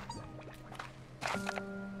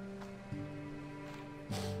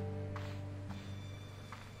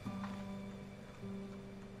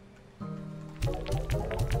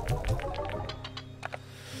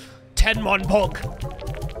 Tenmon Punk.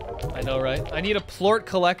 I know, right? I need a plort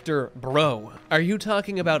collector, bro. Are you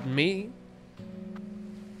talking about me?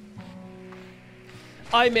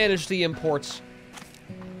 I manage the imports.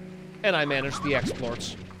 And I manage the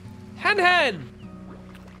exports. Hen hen!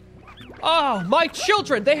 Oh, my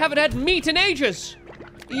children! They haven't had meat in ages!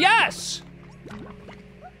 Yes!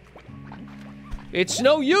 It's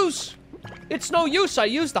no use! It's no use! I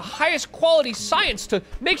use the highest quality science to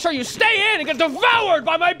make sure you stay in and get devoured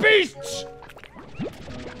by my beasts!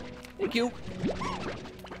 Thank you.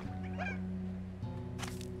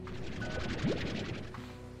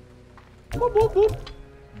 Boop, boop, boop.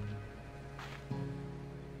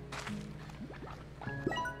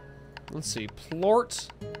 Let's see, plort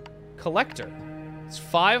collector. It's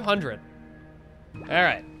 500. All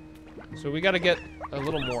right, so we got to get a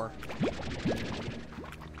little more.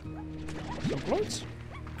 Some plorts.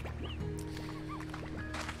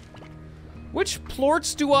 Which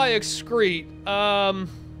plorts do I excrete?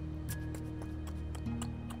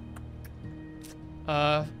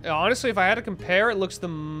 Honestly, if I had to compare,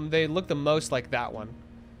 they look the most like that one.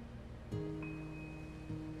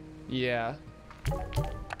 Yeah.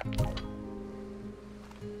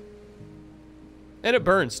 And it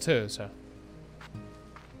burns too, so.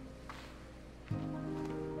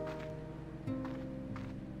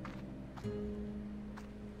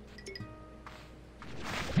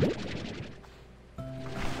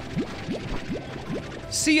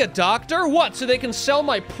 See a doctor? What, so they can sell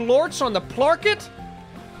my plorts on the Plarket?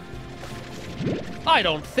 I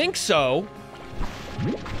don't think so.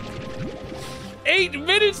 8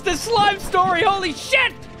 minutes to slime story, holy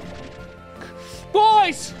shit!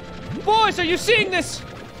 Boys! Boys, are you seeing this?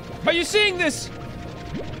 Are you seeing this?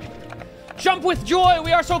 Jump with joy,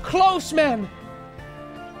 we are so close, man!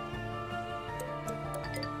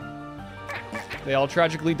 They all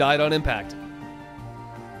tragically died on impact.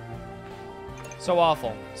 So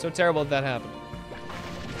awful. So terrible that happened.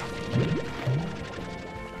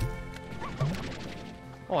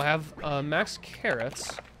 Oh, I have max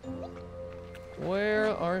carrots. Where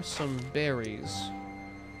are some berries?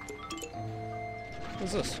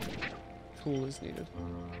 What's this? Tool is needed.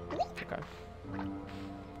 Okay.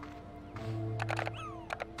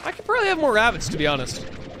 I could probably have more rabbits, to be honest.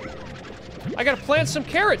 I gotta plant some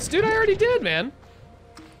carrots. Dude, I already did, man.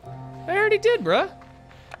 I already did, bruh.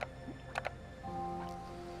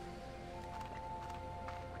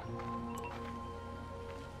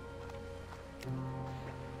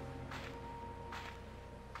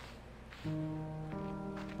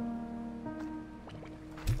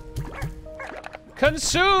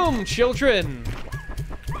 Consume, children!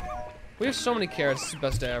 We have so many carrots, it's the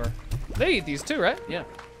best day ever. They eat these too, right? Yeah.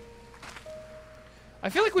 I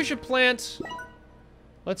feel like we should plant...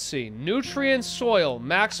 Let's see. Nutrient soil,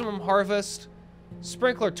 maximum harvest,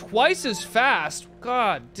 sprinkler twice as fast.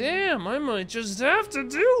 God damn, I might just have to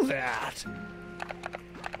do that.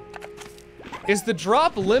 Is the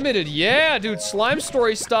drop limited? Yeah, dude, Slime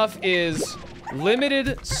Story stuff is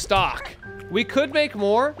limited stock. We could make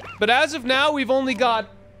more, but as of now, we've only got...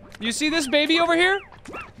 You see this baby over here?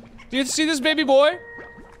 Do you see this baby boy?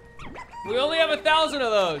 We only have 1,000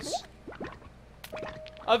 of those.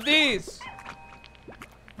 Of these.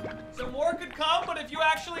 Some more could come, but if you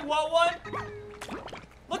actually want one...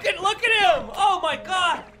 Look at him! Oh my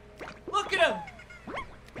god! Look at him!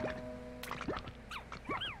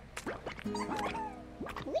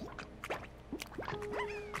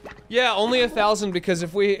 Yeah, only 1,000 because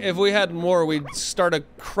if we had more, we'd start a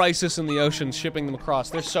crisis in the ocean shipping them across.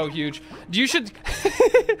 They're so huge. You should...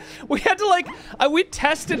 we had to like... we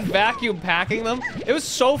tested vacuum packing them. It was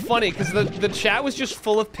so funny because the chat was just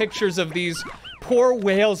full of pictures of these poor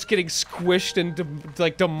whales getting squished and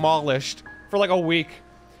like demolished for like a week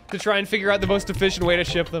to try and figure out the most efficient way to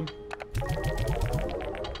ship them.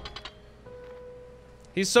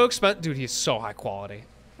 He's so expensive. Dude, he's so high quality.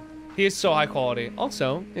 He is so high quality.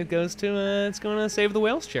 Also, it goes to, it's going to Save the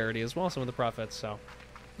Whales charity as well, some of the profits, so.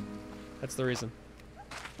 That's the reason.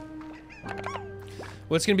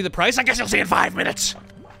 What's going to be the price? I guess you'll see in 5 minutes.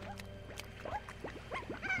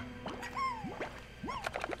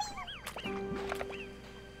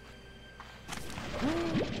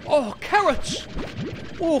 Oh, carrots!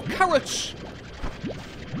 Oh, carrots!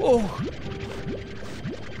 Oh.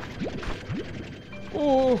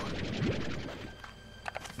 Oh.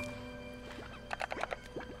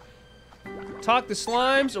 Talk the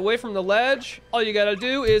slimes away from the ledge. All you gotta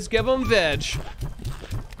do is give them veg.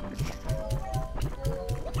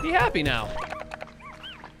 Be happy now.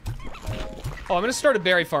 Oh, I'm gonna start a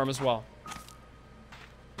berry farm as well.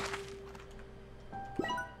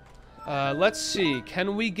 Let's see.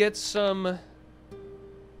 Can we get some...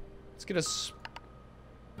 Let's get a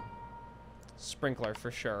sprinkler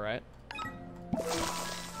for sure, right?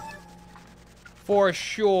 For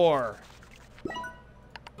sure.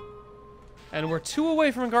 And we're 2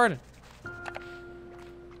 away from a garden.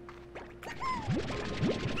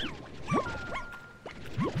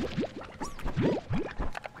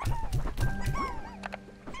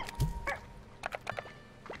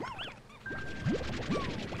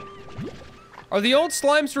 Are the old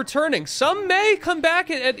slimes returning? Some may come back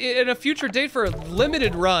at a future date for a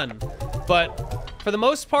limited run. But for the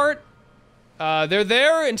most part, they're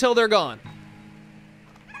there until they're gone.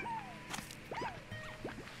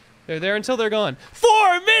 They're there until they're gone.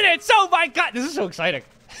 4 minutes! Oh my god! This is so exciting.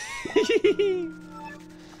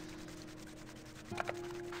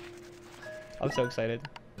 I'm so excited.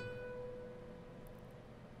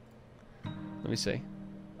 Let me see.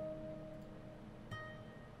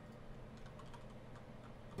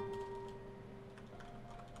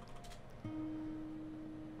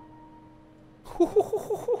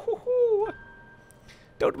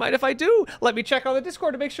 Don't mind if I do. Let me check on the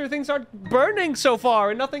Discord to make sure things aren't burning so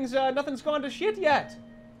far and nothing's gone to shit yet.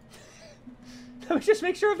 Let me just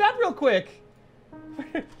make sure of that real quick.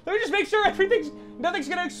 Let me just make sure nothing's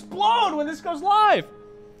gonna explode when this goes live.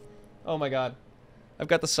 Oh my god. I've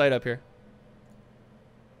got the site up here.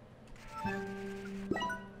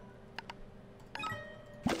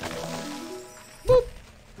 Boop.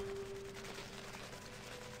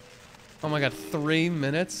 Oh my god, 3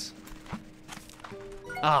 minutes?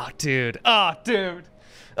 Ah, oh, dude. Ah, oh, dude.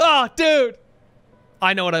 Ah, oh, dude.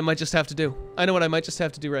 I know what I might just have to do. I know what I might just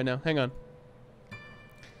have to do right now. Hang on.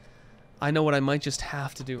 I know what I might just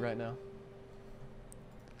have to do right now.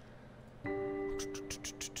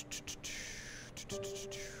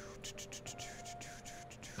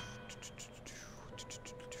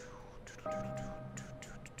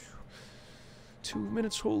 Two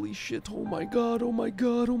minutes, holy shit. Oh my god, oh my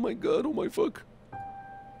god, oh my god, oh my fuck.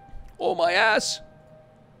 Oh my ass.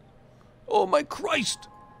 Oh my Christ!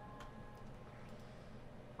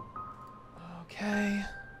 Okay.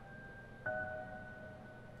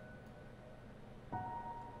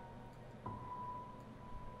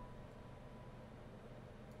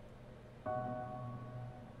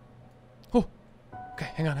 Oh! Okay,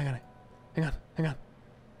 hang on.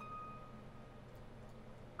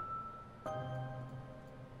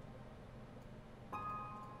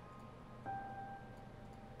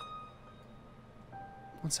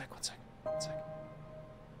 One sec.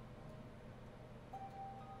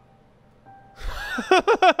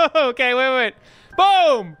 Okay, wait.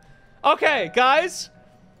 Boom! Okay, guys.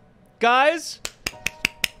 This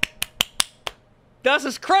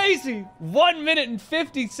is crazy! 1 minute and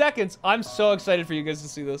 50 seconds. I'm so excited for you guys to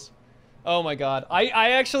see this. Oh my god.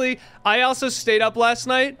 I also stayed up last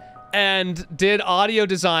night and did audio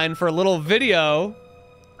design for a little video.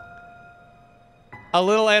 A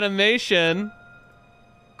little animation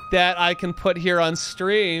that I can put here on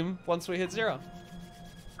stream once we hit 0.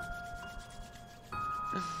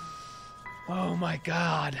 Oh my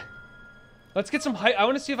god. Let's get some hype. I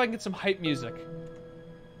want to see if I can get some hype music.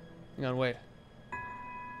 Hang on, wait.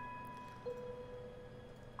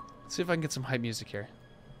 Let's see if I can get some hype music here.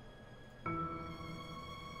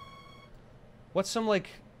 What's some like...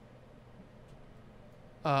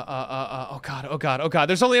 oh god.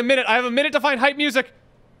 There's only a minute. I have a minute to find hype music.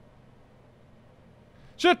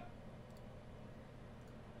 Shit.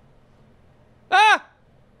 Ah!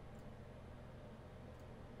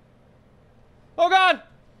 Oh god!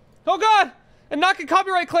 Oh god! And not get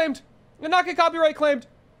copyright claimed!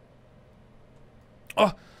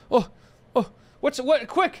 Oh. What,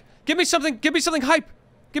 quick! Give me something hype!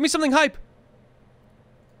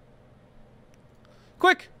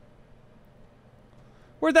 Quick!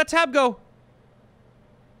 Where'd that tab go?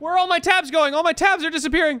 Where are all my tabs going? All my tabs are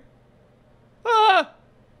disappearing! Ah!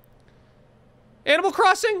 Animal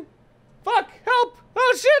Crossing? Fuck! Help!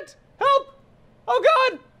 Oh shit! Help! Oh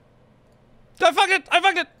god! I fucked it! I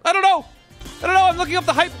don't know! I'm looking up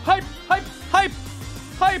the hype!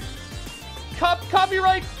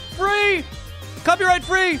 Copyright free!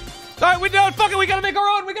 Alright, we don't fuck it! We gotta make our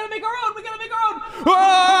own! Oh,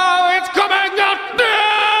 it's coming up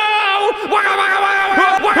now! It's coming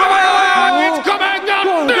up now! It's coming up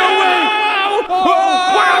now!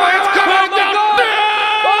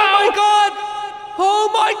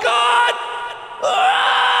 Oh my god!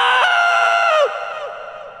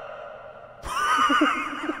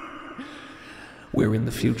 We're in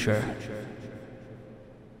the future.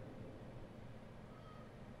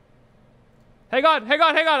 Hang on. I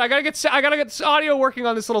gotta get audio working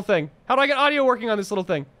on this little thing. How do I get audio working on this little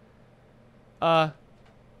thing? Can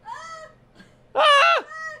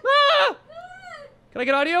I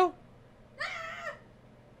get audio?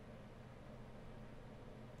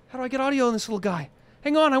 How do I get audio on this little guy?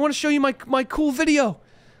 Hang on, I want to show you my cool video.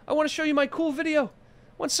 One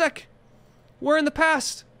sec. We're in the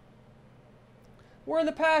past.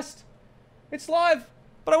 It's live,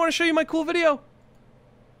 but I want to show you my cool video.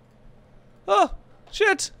 Oh,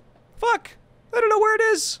 shit. Fuck. I don't know where it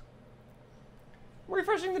is. I'm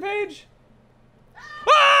refreshing the page.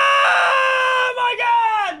 Oh my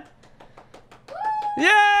god!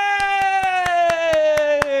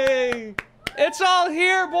 Yay! It's all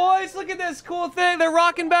here, boys. Look at this cool thing. They're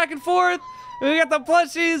rocking back and forth. We got the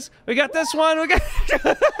plushies. We got this one. We got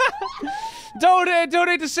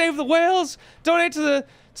donate to save the whales. Donate to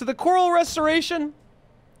the coral restoration.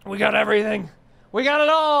 We got everything. We got it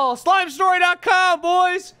all. SlimeStory.com,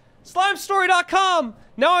 boys. SlimeStory.com.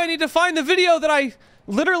 Now I need to find the video that I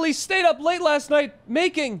literally stayed up late last night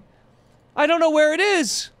making. I don't know where it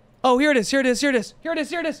is. Oh, here it is. Here it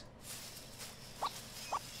is.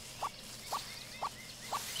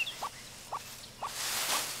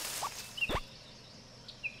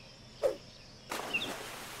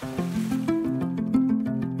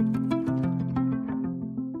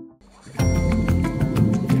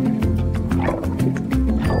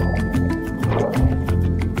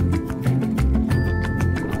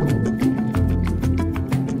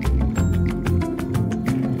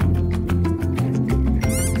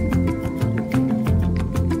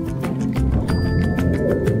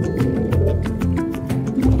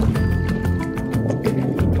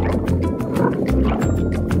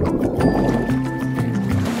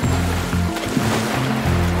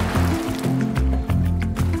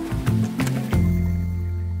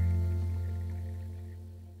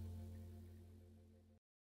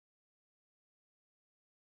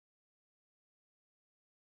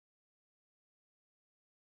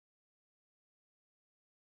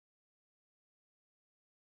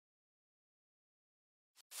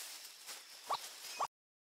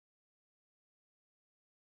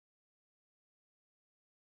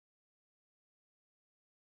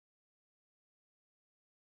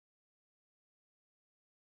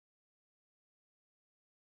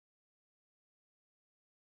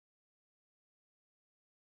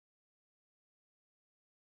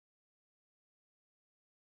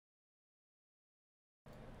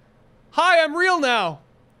 Hi, I'm real now.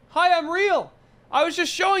 I was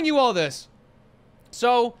just showing you all this.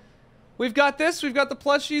 So, We've got this. We've got the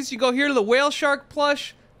plushies. You go here to the whale shark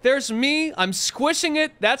plush. There's me. I'm squishing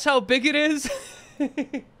it. That's how big it is.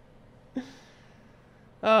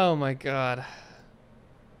 Oh my god.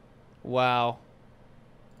 Wow.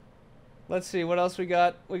 Let's see what else we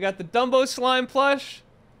got. We got the Dumbo slime plush.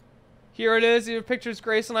 Here it is. These are pictures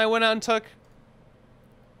Grace and I went out and took.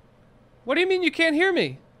 What do you mean you can't hear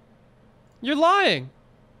me? You're lying.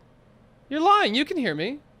 You're lying. You can hear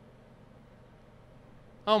me.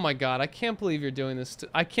 Oh my god, I can't believe you're doing this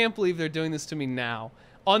I can't believe they're doing this to me now.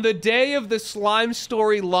 On the day of the Slime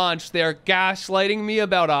Story launch, they're gaslighting me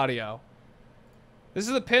about audio. This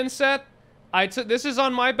is a pin set. This is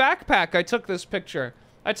on my backpack. I took this picture.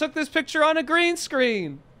 I took this picture on a green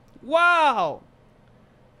screen. Wow.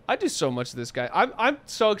 I do so much of this guy. I'm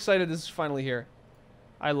so excited this is finally here.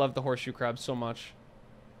 I love the horseshoe crabs so much.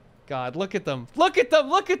 God, look at them. Look at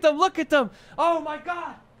them. Look at them. Look at them. Oh my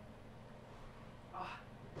god.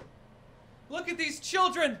 Look at these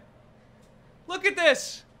children. Look at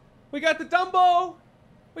this. We got the Dumbo.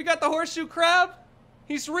 We got the horseshoe crab.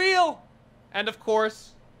 He's real. And of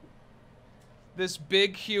course, this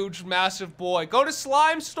big, huge, massive boy. Go to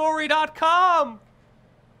SlimeStory.com.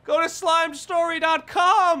 Go to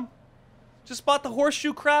SlimeStory.com. Just bought the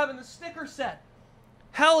horseshoe crab and the sticker set.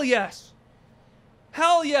 Hell yes.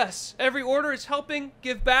 Hell yes. Every order is helping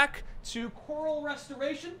give back to coral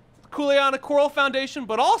restoration, Kuleana Coral Foundation,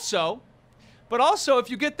 but also, if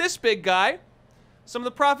you get this big guy, some of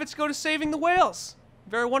the profits go to saving the whales.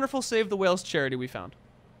 Very wonderful Save the Whales charity we found.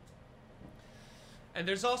 And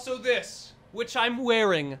there's also this, which I'm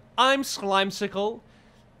wearing. I'm SLIMECICLE.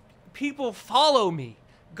 People follow me.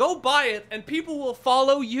 Go buy it, and people will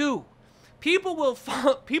follow you. People will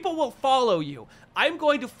follow you. I'm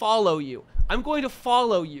going to follow you. I'm going to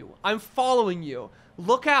follow you. I'm following you.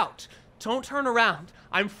 Look out. Don't turn around.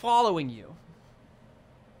 I'm following you.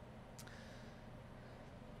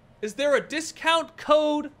 Is there a discount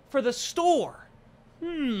code for the store?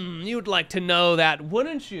 You'd like to know that,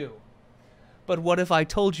 wouldn't you? But what if I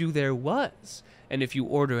told you there was? And if you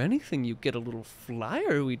order anything, you get a little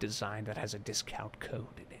flyer we designed that has a discount code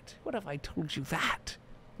in it. What if I told you that?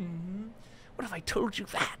 What if I told you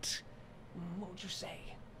that? What would you say?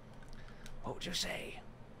 What would you say?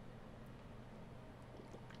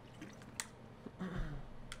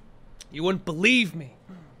 You wouldn't believe me.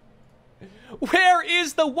 Where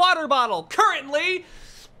is the water bottle? Currently,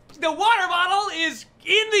 the water bottle is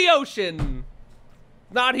in the ocean.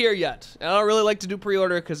 Not here yet. And I don't really like to do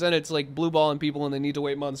pre-order because then it's like blue balling people and they need to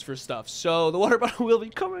wait months for stuff. So the water bottle will be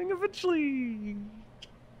coming eventually.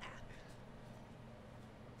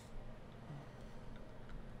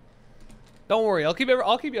 Don't worry, I'll keep you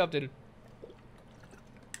updated.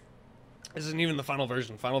 This isn't even the final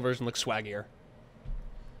version. Final version looks swaggier.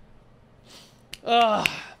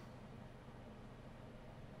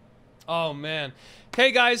 Oh man.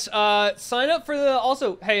 Hey guys, sign up for the,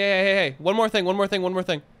 also, hey, one more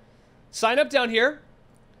thing. Sign up down here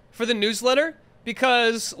for the newsletter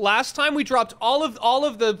because last time we dropped all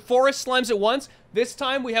of the forest slimes at once. This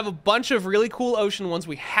time we have a bunch of really cool ocean ones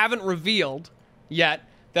we haven't revealed yet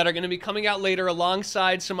that are going to be coming out later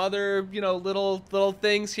alongside some other, you know, little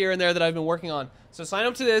things here and there that I've been working on. So sign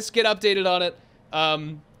up to this, get updated on it.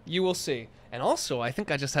 You will see. And also, I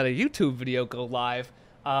think I just had a YouTube video go live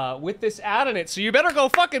with this ad in it, so you better go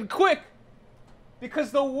fucking quick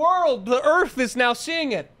because the earth is now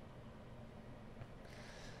seeing it.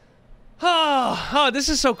 This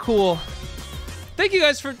is so cool. Thank you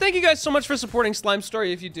guys so much for supporting Slime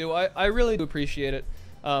Story. If you do, I really do appreciate it.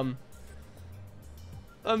 I'm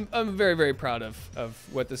very, very proud of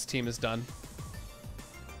what this team has done.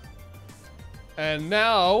 And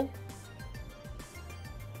now,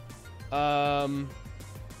 the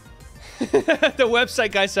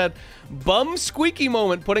website guy said, bum squeaky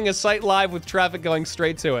moment, putting a site live with traffic going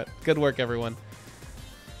straight to it. Good work, everyone.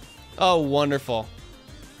 Oh, wonderful.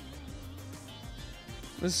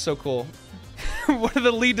 This is so cool. One of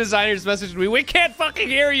the lead designers messaged me, we can't fucking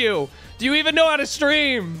hear you. Do you even know how to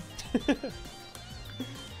stream?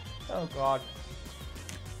 Oh, God.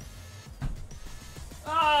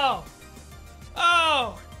 Oh!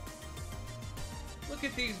 Look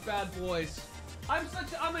at these bad boys. I'm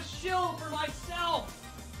a shill for myself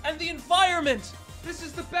and the environment. This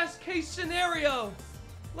is the best case scenario.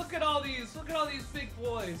 Look at all these big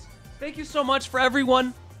boys. Thank you so much for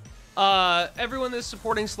everyone. Everyone that's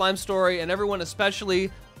supporting Slime Story and everyone especially.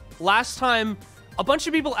 Last time, a bunch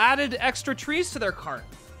of people added extra trees to their cart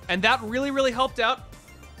and that really, really helped out.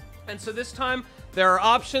 And so this time, there are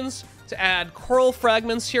options to add coral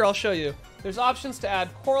fragments. Here, I'll show you. There's options to add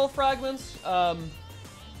coral fragments.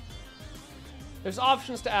 There's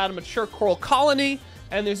options to add a mature coral colony,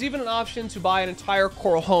 and there's even an option to buy an entire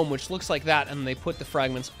coral home, which looks like that, and they put the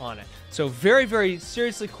fragments on it. So very, very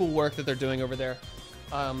seriously cool work that they're doing over there.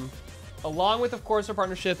 Along with, of course, our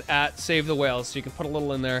partnership at Save the Whales, so you can put a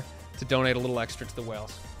little in there to donate a little extra to the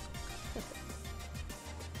whales.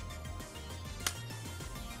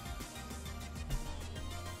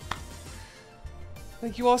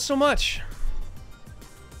 Thank you all so much.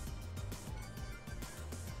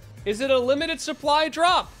 Is it a limited supply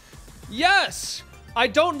drop? Yes! I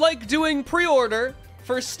don't like doing pre-order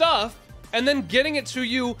for stuff and then getting it to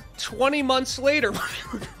you 20 months later.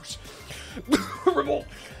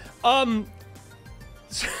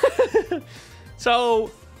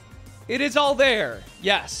 So, it is all there.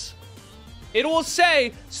 Yes. It will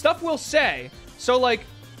say, stuff will say, so like,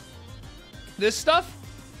 this stuff,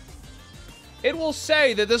 it will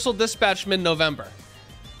say that this will dispatch mid-November.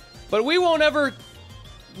 But we won't ever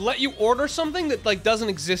let you order something that like doesn't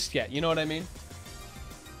exist yet. You know what I mean?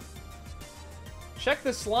 Check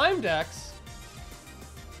the slime decks.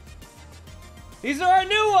 These are our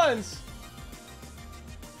new ones.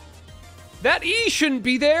 That E shouldn't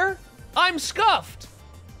be there. I'm scuffed.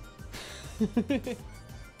 The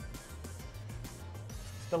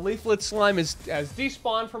leaflet slime has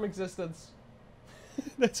despawned from existence.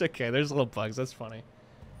 That's okay. There's little bugs. That's funny.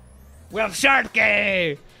 Well,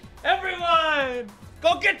 Sharky! Everyone!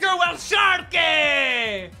 Go get your Well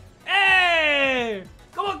Sharky! Hey!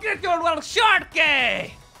 Come on, get your Well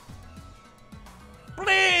Sharky!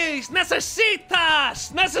 Please!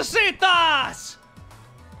 Necesitas! Necesitas!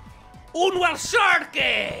 Un Well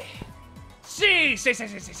Sharky! Sí, sí, sí,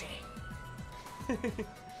 sí, sí, sí.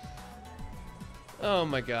 Oh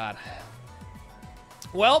my god.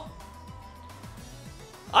 Well,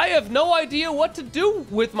 I have no idea what to do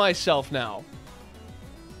with myself now.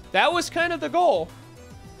 That was kind of the goal.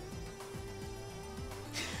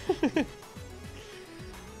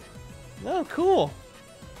 Oh, cool.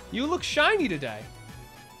 You look shiny today.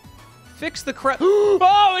 Fix the crap.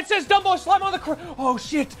 Oh, it says Dumbo slime on the crap. Oh,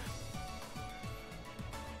 shit.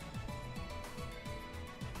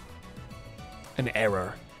 An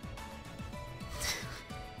error.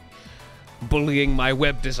 Bullying my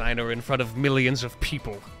web designer in front of millions of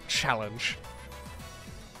people. Challenge.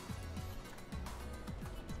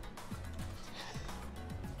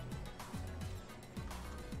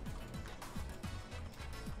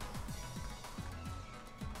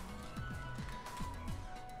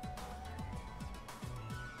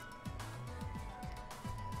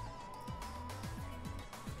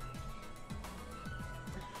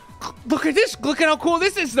 Look at this! Look at how cool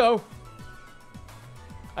this is, though!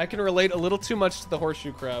 I can relate a little too much to the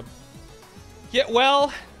horseshoe crab. Yeah,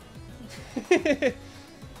 well...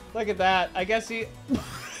 Look at that. I guess he...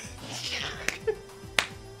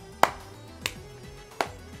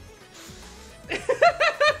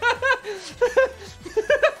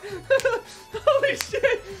 Holy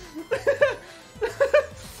shit!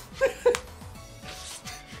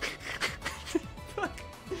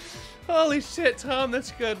 Holy shit, Tom,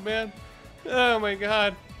 that's good, man. Oh my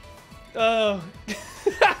god. Oh.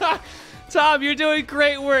 Tom, you're doing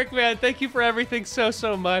great work, man. Thank you for everything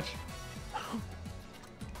so much.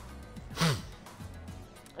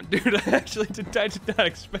 Dude, I did not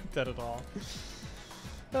expect that at all.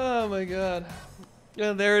 Oh my god.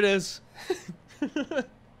 Yeah, there it is.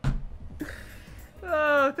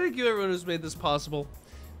 Oh, thank you everyone who's made this possible.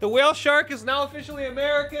 The whale shark is now officially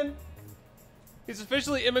American. He's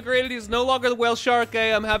officially immigrated. He's no longer the whale shark.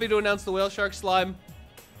 Okay, I'm happy to announce the whale shark slime.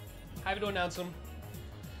 Happy to announce him.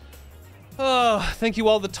 Oh, thank you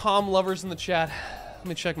all the Tom lovers in the chat. Let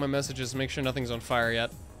me check my messages, make sure nothing's on fire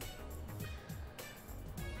yet.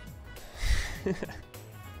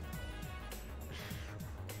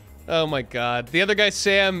 Oh my god. The other guy,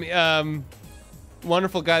 Sam,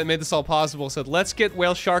 wonderful guy that made this all possible, said, let's get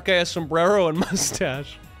Whale Shark a sombrero and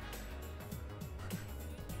mustache.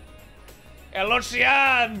 El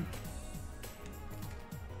Ocean!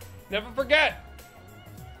 Never forget!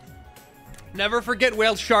 Never forget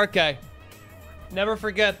Whale Shark Guy. Never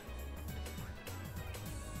forget.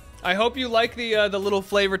 I hope you like the little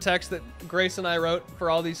flavor text that Grace and I wrote for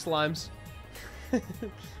all these slimes.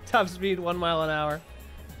 Top speed, 1 mile an hour.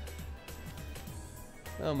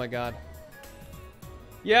 Oh my god.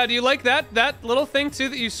 Yeah, do you like that little thing too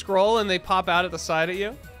that you scroll and they pop out at the side at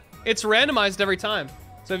you? It's randomized every time.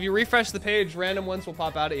 So if you refresh the page, random ones will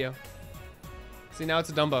pop out at you. See, now it's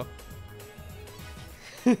a Dumbo.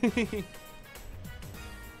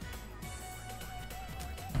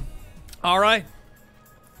 All right.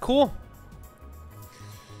 Cool.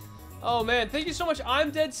 Oh man, thank you so much.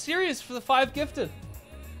 I'm dead serious for the 5 gifted.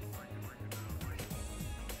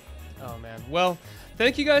 Oh, man. Well,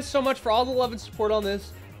 thank you guys so much for all the love and support on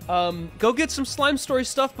this. Go get some Slime Story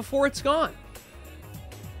stuff before it's gone.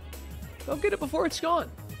 Go get it before it's gone.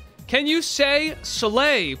 Can you say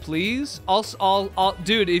slay, please?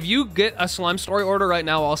 Dude, if you get a Slime Story order right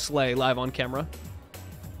now, I'll slay live on camera.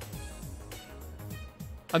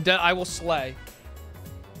 I'm dead. I will slay.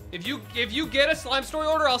 If you get a Slime Story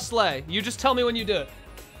order, I'll slay. You just tell me when you do it.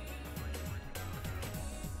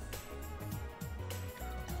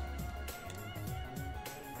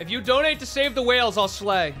 If you donate to save the whales, I'll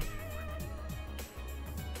slay.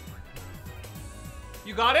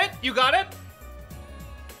 You got it? You got it?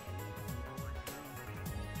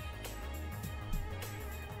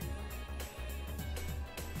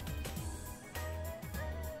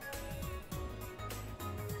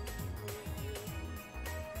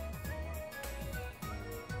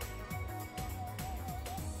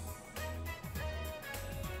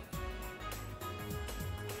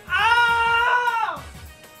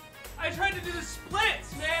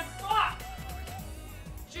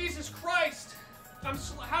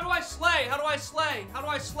 How do I slay? How do I slay? How do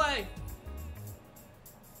I slay?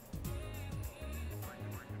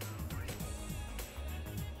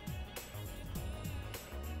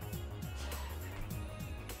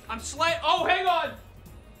 I'm slay. Oh, hang on.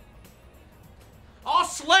 I'll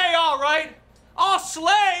slay, all right. I'll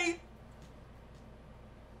slay.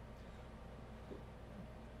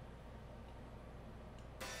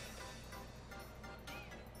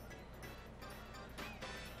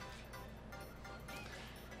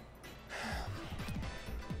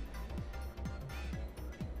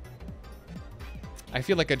 I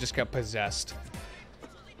feel like I just got possessed.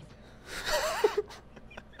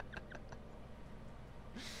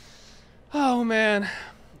 Oh, man.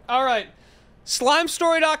 All right.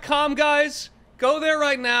 Slimestory.com, guys. Go there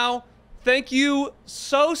right now. Thank you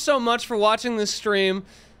so much for watching this stream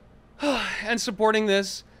and supporting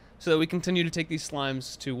this so that we continue to take these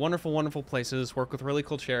slimes to wonderful, wonderful places, work with really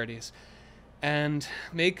cool charities, and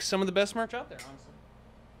make some of the best merch out there, honestly.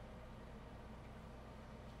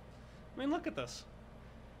 I mean, look at this.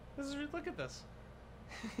 Look at this.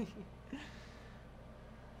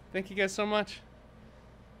 Thank you guys so much.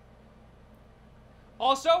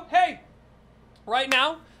 Also, hey, right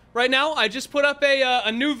now, I just put up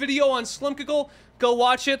a new video on SLIMECICLE. Go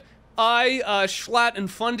watch it. I, Schlatt,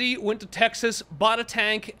 and Fundy went to Texas, bought a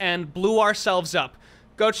tank, and blew ourselves up.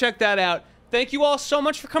 Go check that out. Thank you all so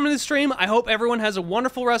much for coming to the stream. I hope everyone has a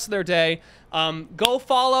wonderful rest of their day. Go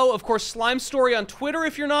follow, of course, Slime Story on Twitter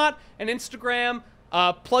if you're not, and Instagram.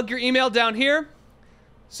 Plug your email down here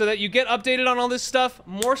so that you get updated on all this stuff.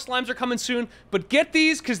 More slimes are coming soon, but get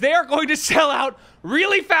these because they are going to sell out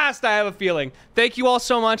really fast, I have a feeling. Thank you all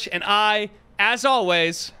so much, and I, as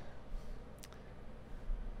always,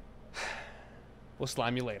 will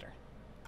slime you later.